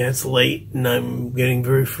 Yeah, it's late and I'm getting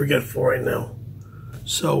very forgetful right now.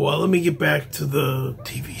 So let me get back to the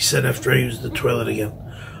TV set after I use the toilet again.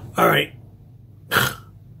 All right.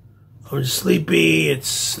 I'm sleepy.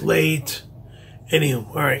 It's late. Anywho,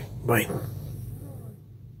 all right. Bye.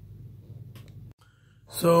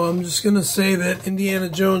 So I'm just going to say that Indiana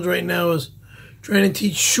Jones right now is trying to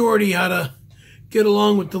teach Shorty how to get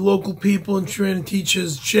along with the local people and trying to teach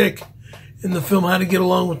his chick in the film how to get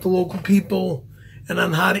along with the local people and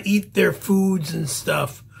on how to eat their foods and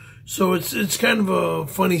stuff. So it's kind of a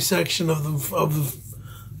funny section of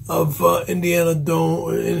Indiana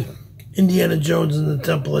Jones and the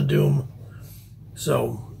Temple of Doom.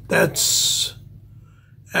 So that's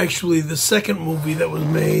actually the second movie that was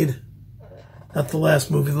made. Not the last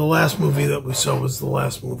movie. The last movie that we saw was the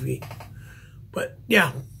last movie. But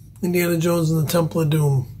yeah, Indiana Jones and the Temple of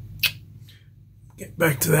Doom. Get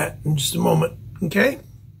back to that in just a moment. Okay?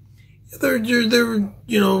 They're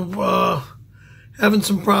having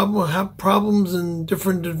some problems and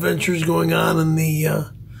different adventures going on in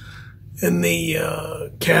the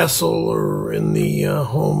castle or in the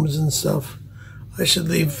homes and stuff. I should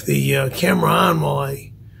leave the camera on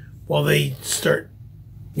while they start,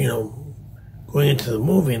 going into the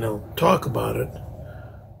movie and I'll talk about it.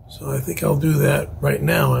 So I think I'll do that right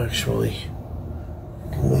now, actually. I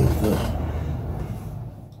can leave the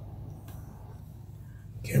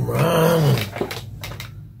camera on and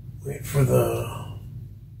wait for the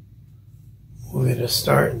movie to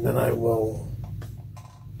start, and then I will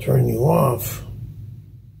turn you off.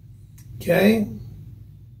 Okay?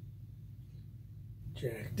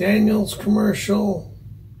 Jack Daniels commercial.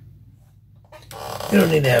 You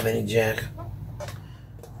don't need to have any Jack.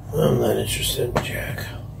 I'm not interested in Jack.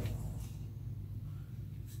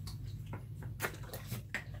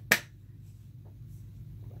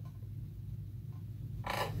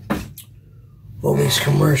 All these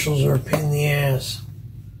commercials are a pain in the ass.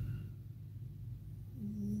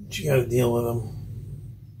 But you gotta deal with them.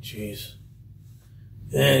 Jeez.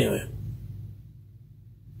 Anyway.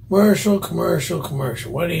 Commercial.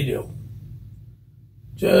 What do you do?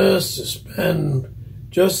 Just to spend,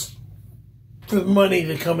 just for the money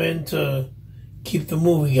to come in to keep the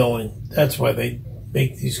movie going. That's why they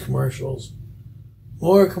make these commercials.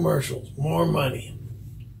 More commercials, more money.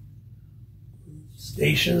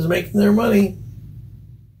 Stations making their money.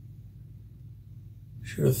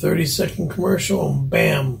 Shoot a 30-second commercial and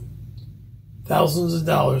bam, thousands of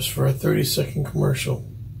dollars for a 30-second commercial.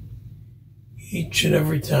 Each and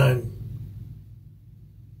every time.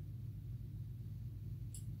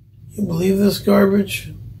 You believe this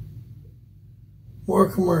garbage?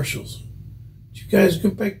 More commercials. Did you guys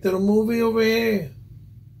get back to the movie over here?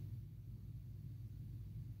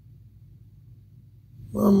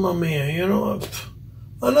 Mamma mia,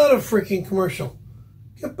 another freaking commercial.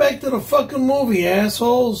 Get back to the fucking movie,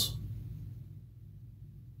 assholes.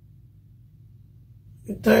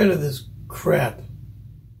 Get tired of this crap.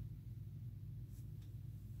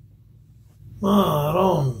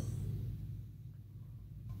 Maron.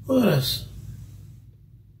 Look at this.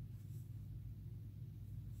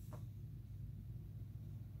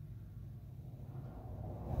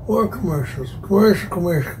 More commercials. Commercial.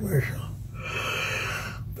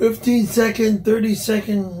 15-second,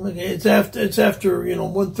 30-second. Okay, it's after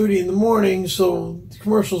 1:30 in the morning, so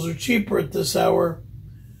commercials are cheaper at this hour.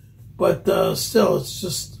 But still, it's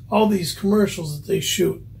just all these commercials that they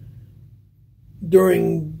shoot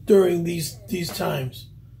during these times.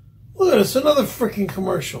 Look at this, another freaking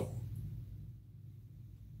commercial.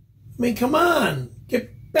 I mean, come on,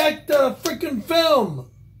 get back to freaking film.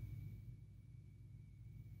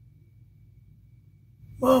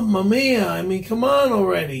 Mamma mia, I mean, come on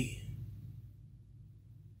already.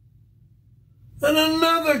 And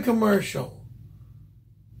another commercial.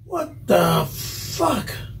 What the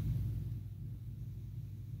fuck?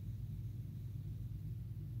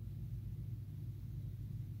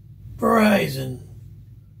 Verizon.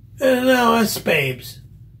 And now us babes.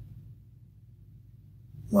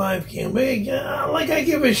 Live cam. Like I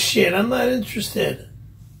give a shit. I'm not interested.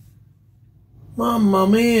 Mamma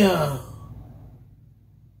mia.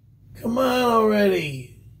 Come on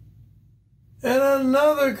already. And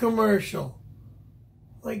another commercial.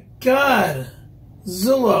 My God.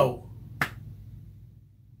 Zillow.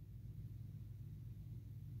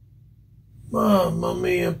 Mamma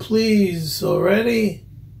mia, please already.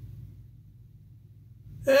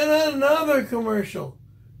 And another commercial.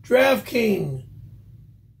 DraftKings.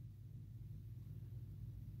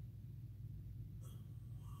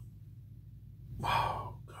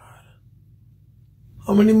 Oh, God.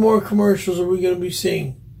 How many more commercials are we going to be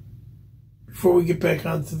seeing before we get back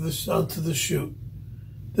onto the shoot?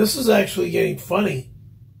 This is actually getting funny.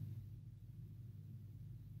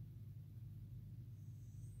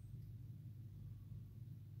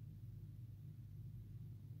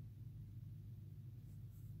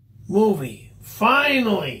 Movie.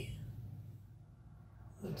 Finally.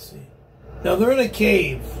 Let's see. Now they're in a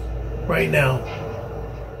cave right now.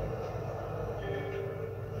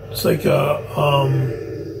 It's like a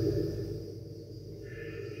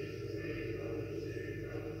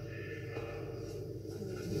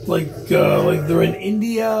like they're in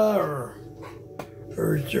India or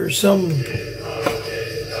some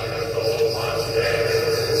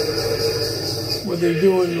where they're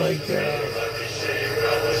doing like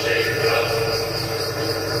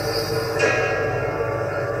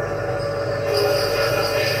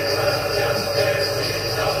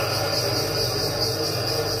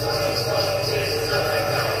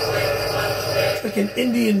an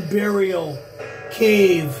Indian burial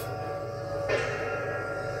cave.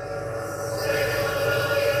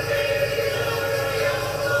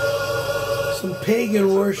 Some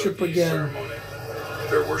pagan worship again.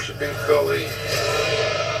 They're worshiping Kali.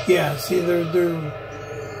 Yeah, see, they're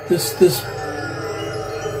this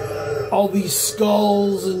all these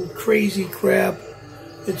skulls and crazy crap.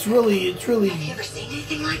 It's really Have you ever seen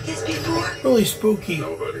anything like this before? really spooky.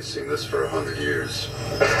 Nobody's seen this for 100 years.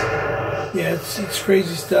 Yeah, it's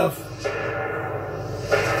crazy stuff.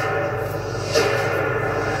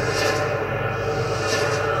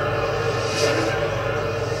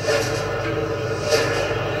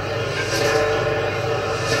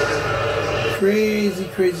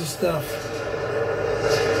 Crazy stuff.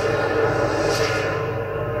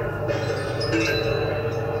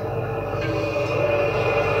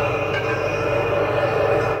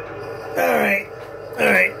 All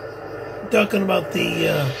right. Talking about the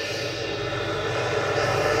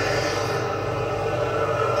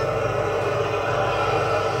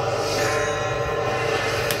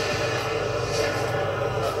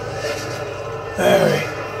all right.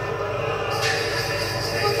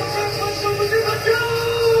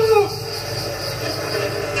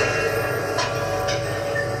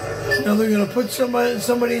 Now they're going to put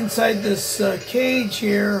somebody inside this cage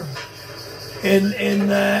here, and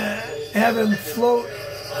have him float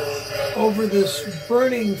over this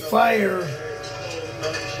burning fire.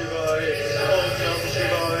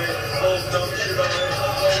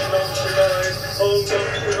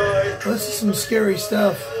 This is some scary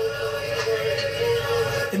stuff.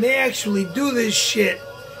 And they actually do this shit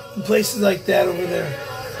in places like that over there.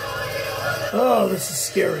 Oh, this is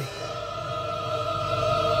scary.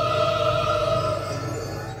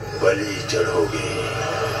 बलि चढ़ोगे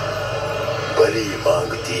बलि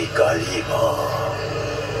मांगती काली माँ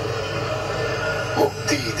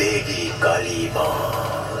मुक्ति देगी काली माँ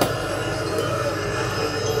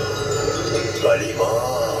काली माँ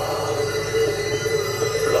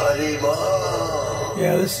काली माँ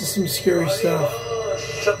Yeah, this is some scary stuff.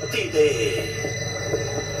 शक्ति दे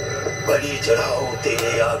बलि चढ़ाओ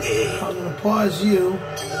तेरे आगे I'm going to pause you,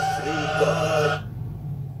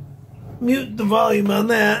 mute the volume on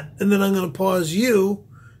that, and then I'm going to pause you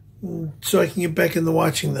so I can get back into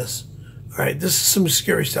watching this. All right, this is some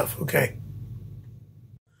scary stuff, okay?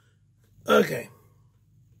 Okay.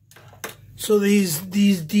 So these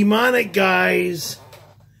demonic guys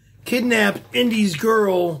kidnapped Indy's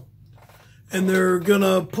girl, and they're going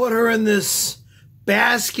to put her in this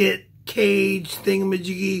basket cage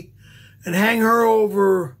thingamajiggy and hang her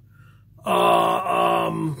over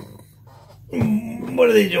what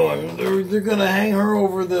are they doing? They're gonna hang her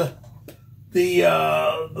over the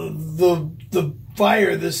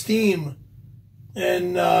fire, the steam,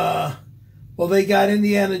 and well, they got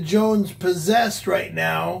Indiana Jones possessed right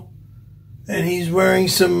now, and he's wearing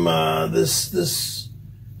some this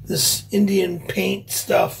Indian paint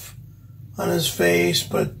stuff on his face,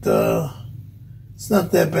 but it's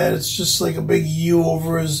not that bad. It's just like a big U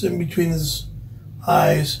over in between his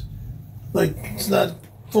eyes, like it's not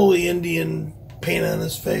fully Indian paint on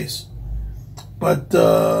his face, but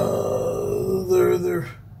they're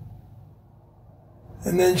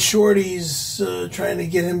and then Shorty's trying to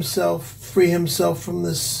get free himself from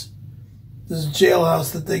this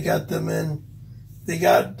jailhouse that they got them in. They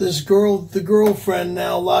got the girlfriend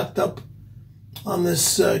now locked up on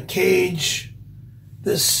this cage,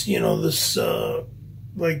 this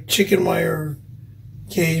like chicken wire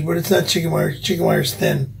cage, but it's not chicken wire. Chicken wire's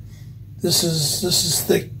thin. This is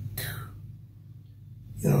thick,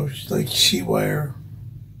 like sheet wire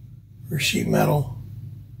or sheet metal.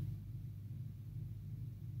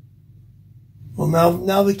 Well,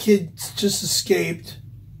 now the kid's just escaped,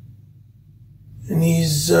 and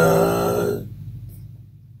he's and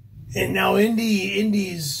now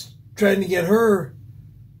Indy's trying to get her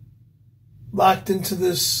locked into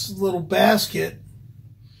this little basket,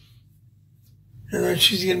 and then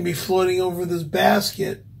she's going to be floating over this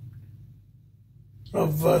basket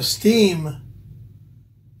of steam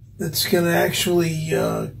that's going to actually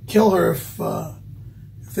kill her if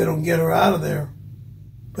they don't get her out of there.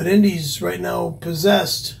 But Indy's right now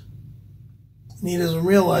possessed, and he doesn't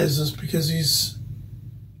realize this because he's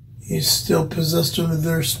still possessed under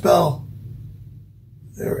their spell,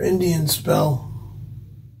 their Indian spell,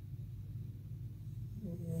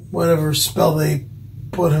 whatever spell they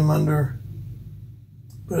put him under.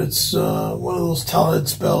 But it's one of those tellhead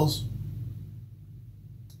spells.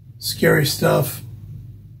 Scary stuff.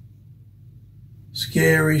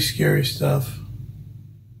 Scary, scary stuff.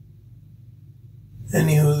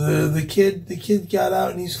 Anywho, the kid got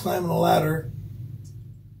out and he's climbing a ladder.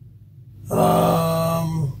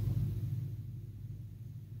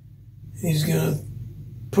 He's gonna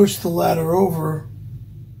push the ladder over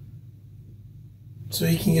so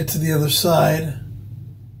he can get to the other side.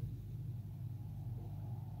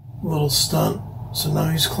 A little stunt. So now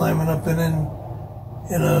he's climbing up and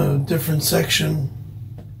in a different section.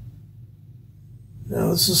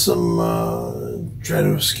 Now this is some try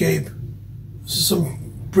to escape. This is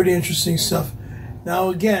some pretty interesting stuff. Now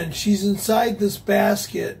again, she's inside this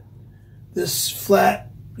basket, this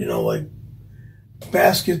flat, like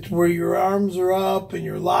basket where your arms are up and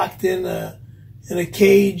you're locked in a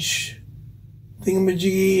cage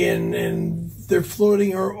thingamajiggy, and they're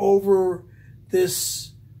floating her over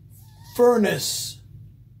this furnace,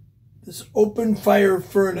 this open fire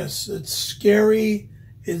furnace. It's scary,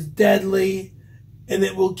 it's deadly, and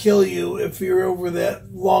it will kill you if you're over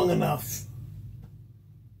that long enough.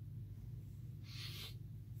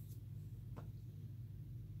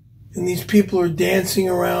 And these people are dancing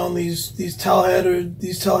around. These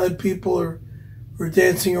tellhead people are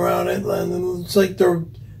dancing around it, and it's like they're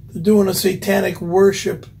doing a satanic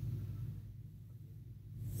worship.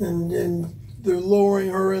 And they're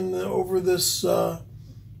lowering her over this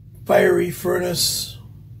fiery furnace,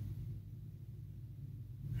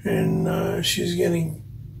 and she's getting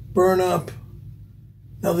burned up.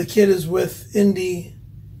 Now the kid is with Indy.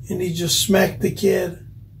 Indy just smacked the kid.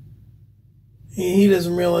 He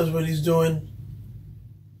doesn't realize what he's doing.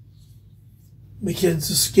 The kid's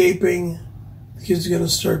escaping. The kid's gonna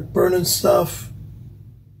start burning stuff.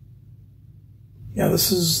 Yeah, this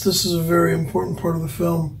is a very important part of the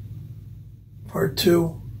film. Part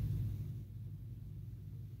 2.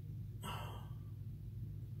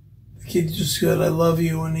 The kid just said, "I love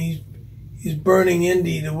you," and he's burning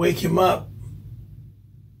Indy to wake him up.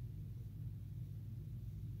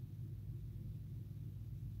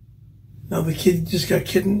 Now the kid just got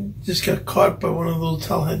caught by one of those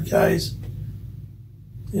tellhead guys.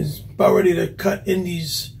 He's about ready to cut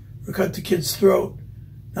the kid's throat.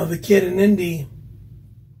 Now the kid and Indy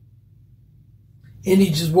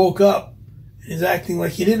just woke up and is acting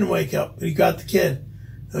like he didn't wake up, but he got the kid.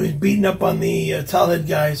 Now he's beating up on the tellhead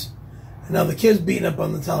guys, and now the kid's beating up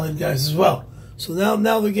on the tellhead guys as well. So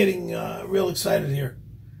now they're getting real excited here.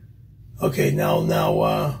 Okay,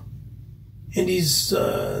 now Indy's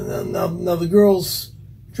now the girl's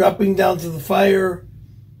dropping down to the fire.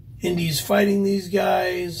 Indy's fighting these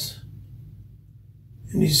guys,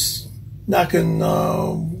 and he's knocking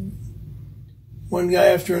one guy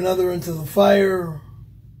after another into the fire.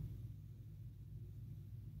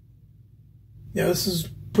 Yeah, this is a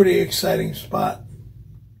pretty exciting spot.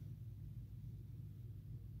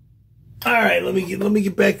 All right, let me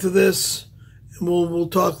get back to this, and we'll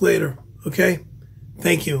talk later. Okay,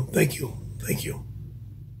 thank you.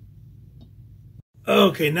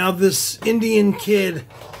 Okay, now this Indian kid,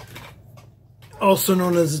 also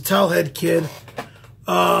known as the tellhead kid,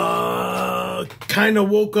 kind of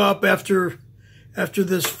woke up after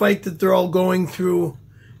this fight that they're all going through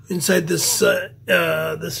inside this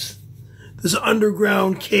this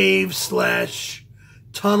underground cave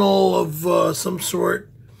 / tunnel of some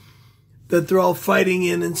sort that they're all fighting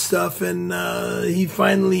in and stuff. And he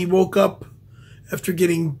finally woke up after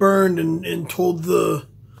getting burned and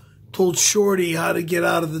told Shorty how to get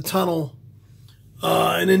out of the tunnel.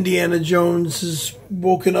 And Indiana Jones is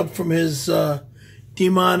woken up from his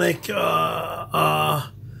demonic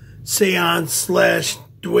seance /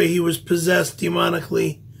 the way he was possessed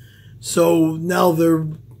demonically. So now they're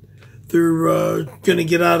gonna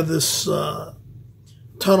get out of this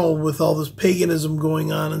tunnel with all this paganism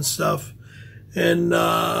going on and stuff, and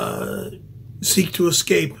seek to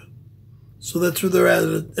escape. So that's where they're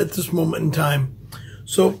at this moment in time.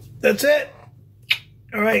 So that's it.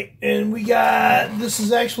 All right, and we got, this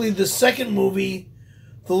is actually the second movie.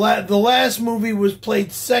 The last movie was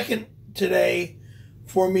played second today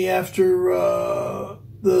for me after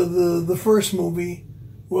the first movie.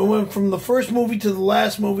 We went from the first movie to the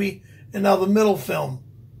last movie, and now the middle film,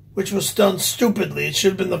 which was done stupidly. It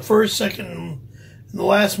should have been the first, second, and the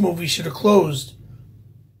last movie should have closed.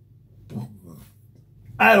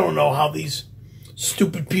 I don't know how these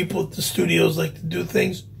stupid people at the studios like to do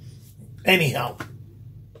things. Anyhow,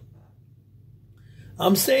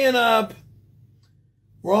 I'm staying up.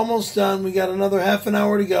 We're almost done. We got another half an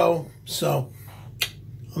hour to go. So,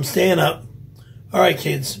 I'm staying up. All right,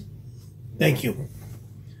 kids. Thank you.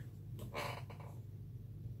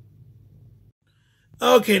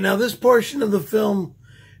 Okay, now this portion of the film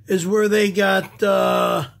is where they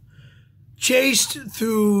got chased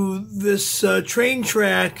through this train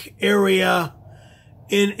track area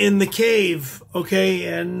in the cave, okay,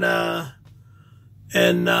 and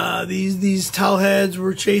these towelheads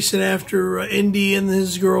were chasing after Indy and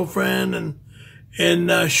his girlfriend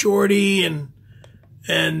and Shorty and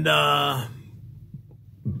the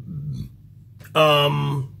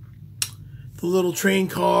little train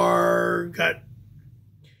car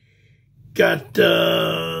got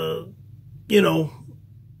you know,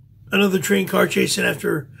 another train car chasing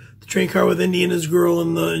after the train car with Indy and his girl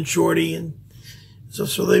and Shorty, and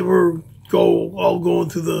so they were all going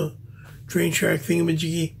through the train track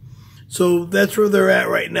thingamajiggy. So that's where they're at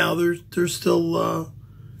right now. They're still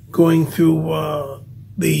going through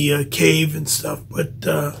the cave and stuff, but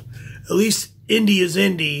at least Indy is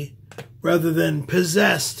Indy rather than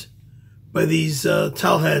possessed by these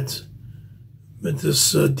towelheads with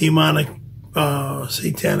this demonic,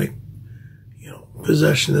 satanic,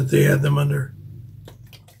 possession that they had them under.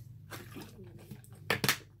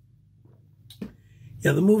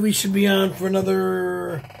 Yeah, the movie should be on for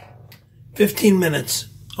another 15 minutes.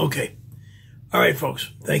 Okay. All right,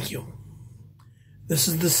 folks. Thank you. This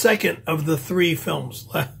is the second of the 3 films.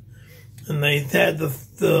 And they had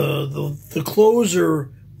the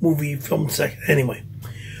closer movie filmed second. Anyway.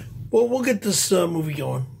 Well, we'll get this movie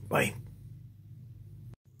going. Bye.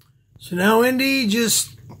 So now Indy just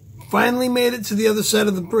finally made it to the other side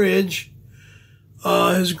of the bridge.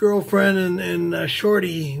 His girlfriend and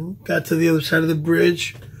Shorty got to the other side of the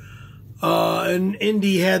bridge. And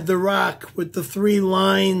Indy had the rock with the 3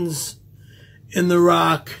 lines in the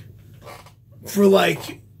rock for,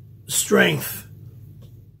 like, strength.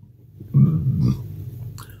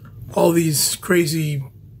 All these crazy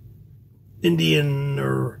Indian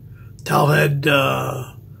or towelhead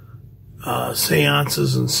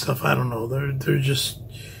seances and stuff. I don't know. They're just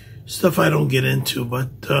stuff I don't get into, but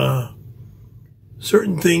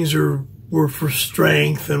certain things were for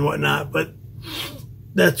strength and whatnot, but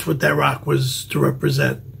that's what that rock was to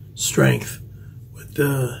represent, strength. With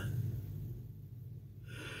the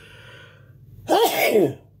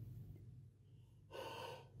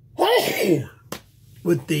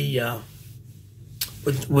with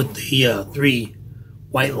the 3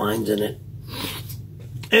 white lines in it.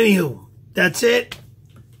 Anywho, that's it.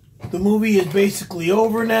 The movie is basically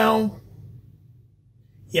over now.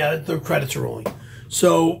 Yeah, the credits are rolling.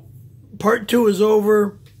 So, part 2 is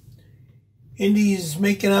over. Indy's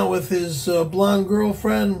making out with his blonde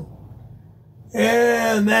girlfriend.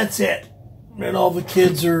 And that's it. And all the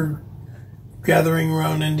kids are gathering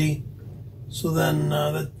around Indy. So then,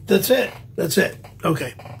 that's it. That's it.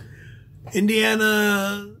 Okay.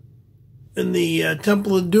 Indiana and the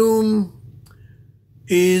Temple of Doom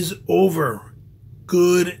is over.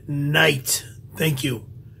 Good night. Thank you.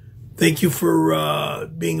 Thank you for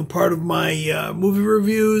being a part of my movie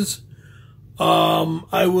reviews.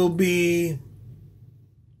 I will be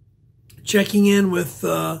checking in with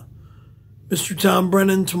Mr. Tom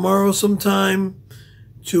Brennan tomorrow sometime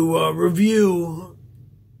to review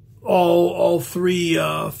all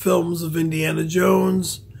 3 films of Indiana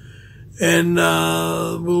Jones, and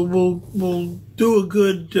we'll do a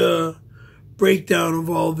good breakdown of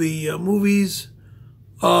all the movies.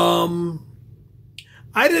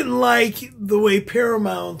 I didn't like the way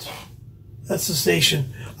Paramount, that's the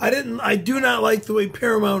station, I do not like the way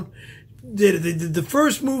Paramount did it. They did the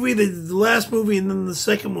first movie, they did the last movie, and then the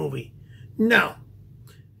second movie. No.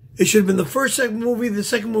 It should have been the first, second movie, the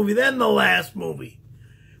second movie, then the last movie.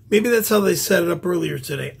 Maybe that's how they set it up earlier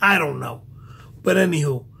today. I don't know. But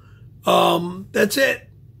anywho, that's it.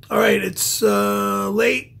 All right, it's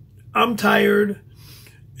late. I'm tired.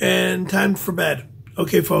 And time for bed.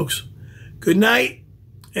 Okay, folks. Good night.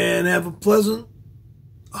 And have a pleasant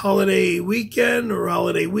holiday weekend or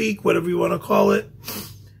holiday week, whatever you want to call it.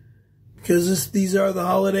 because these are the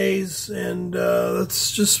holidays, and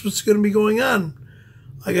that's just what's going to be going on.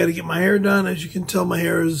 I got to get my hair done. As you can tell, my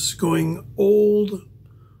hair is going old,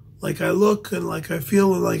 like I look and like I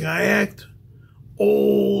feel and like I act.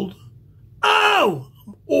 Old. Oh,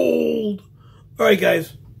 I'm old. All right,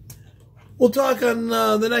 guys. We'll talk on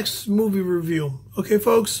the next movie review. Okay,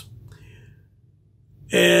 folks?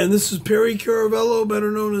 And this is Perry Caravello,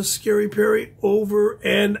 better known as Scary Perry, over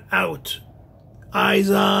and out.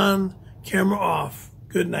 Eyes on, camera off.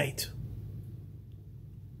 Good night.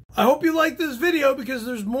 I hope you like this video because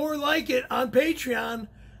there's more like it on Patreon.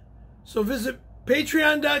 So visit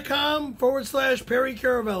patreon.com/Perry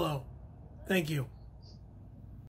Caravello. Thank you.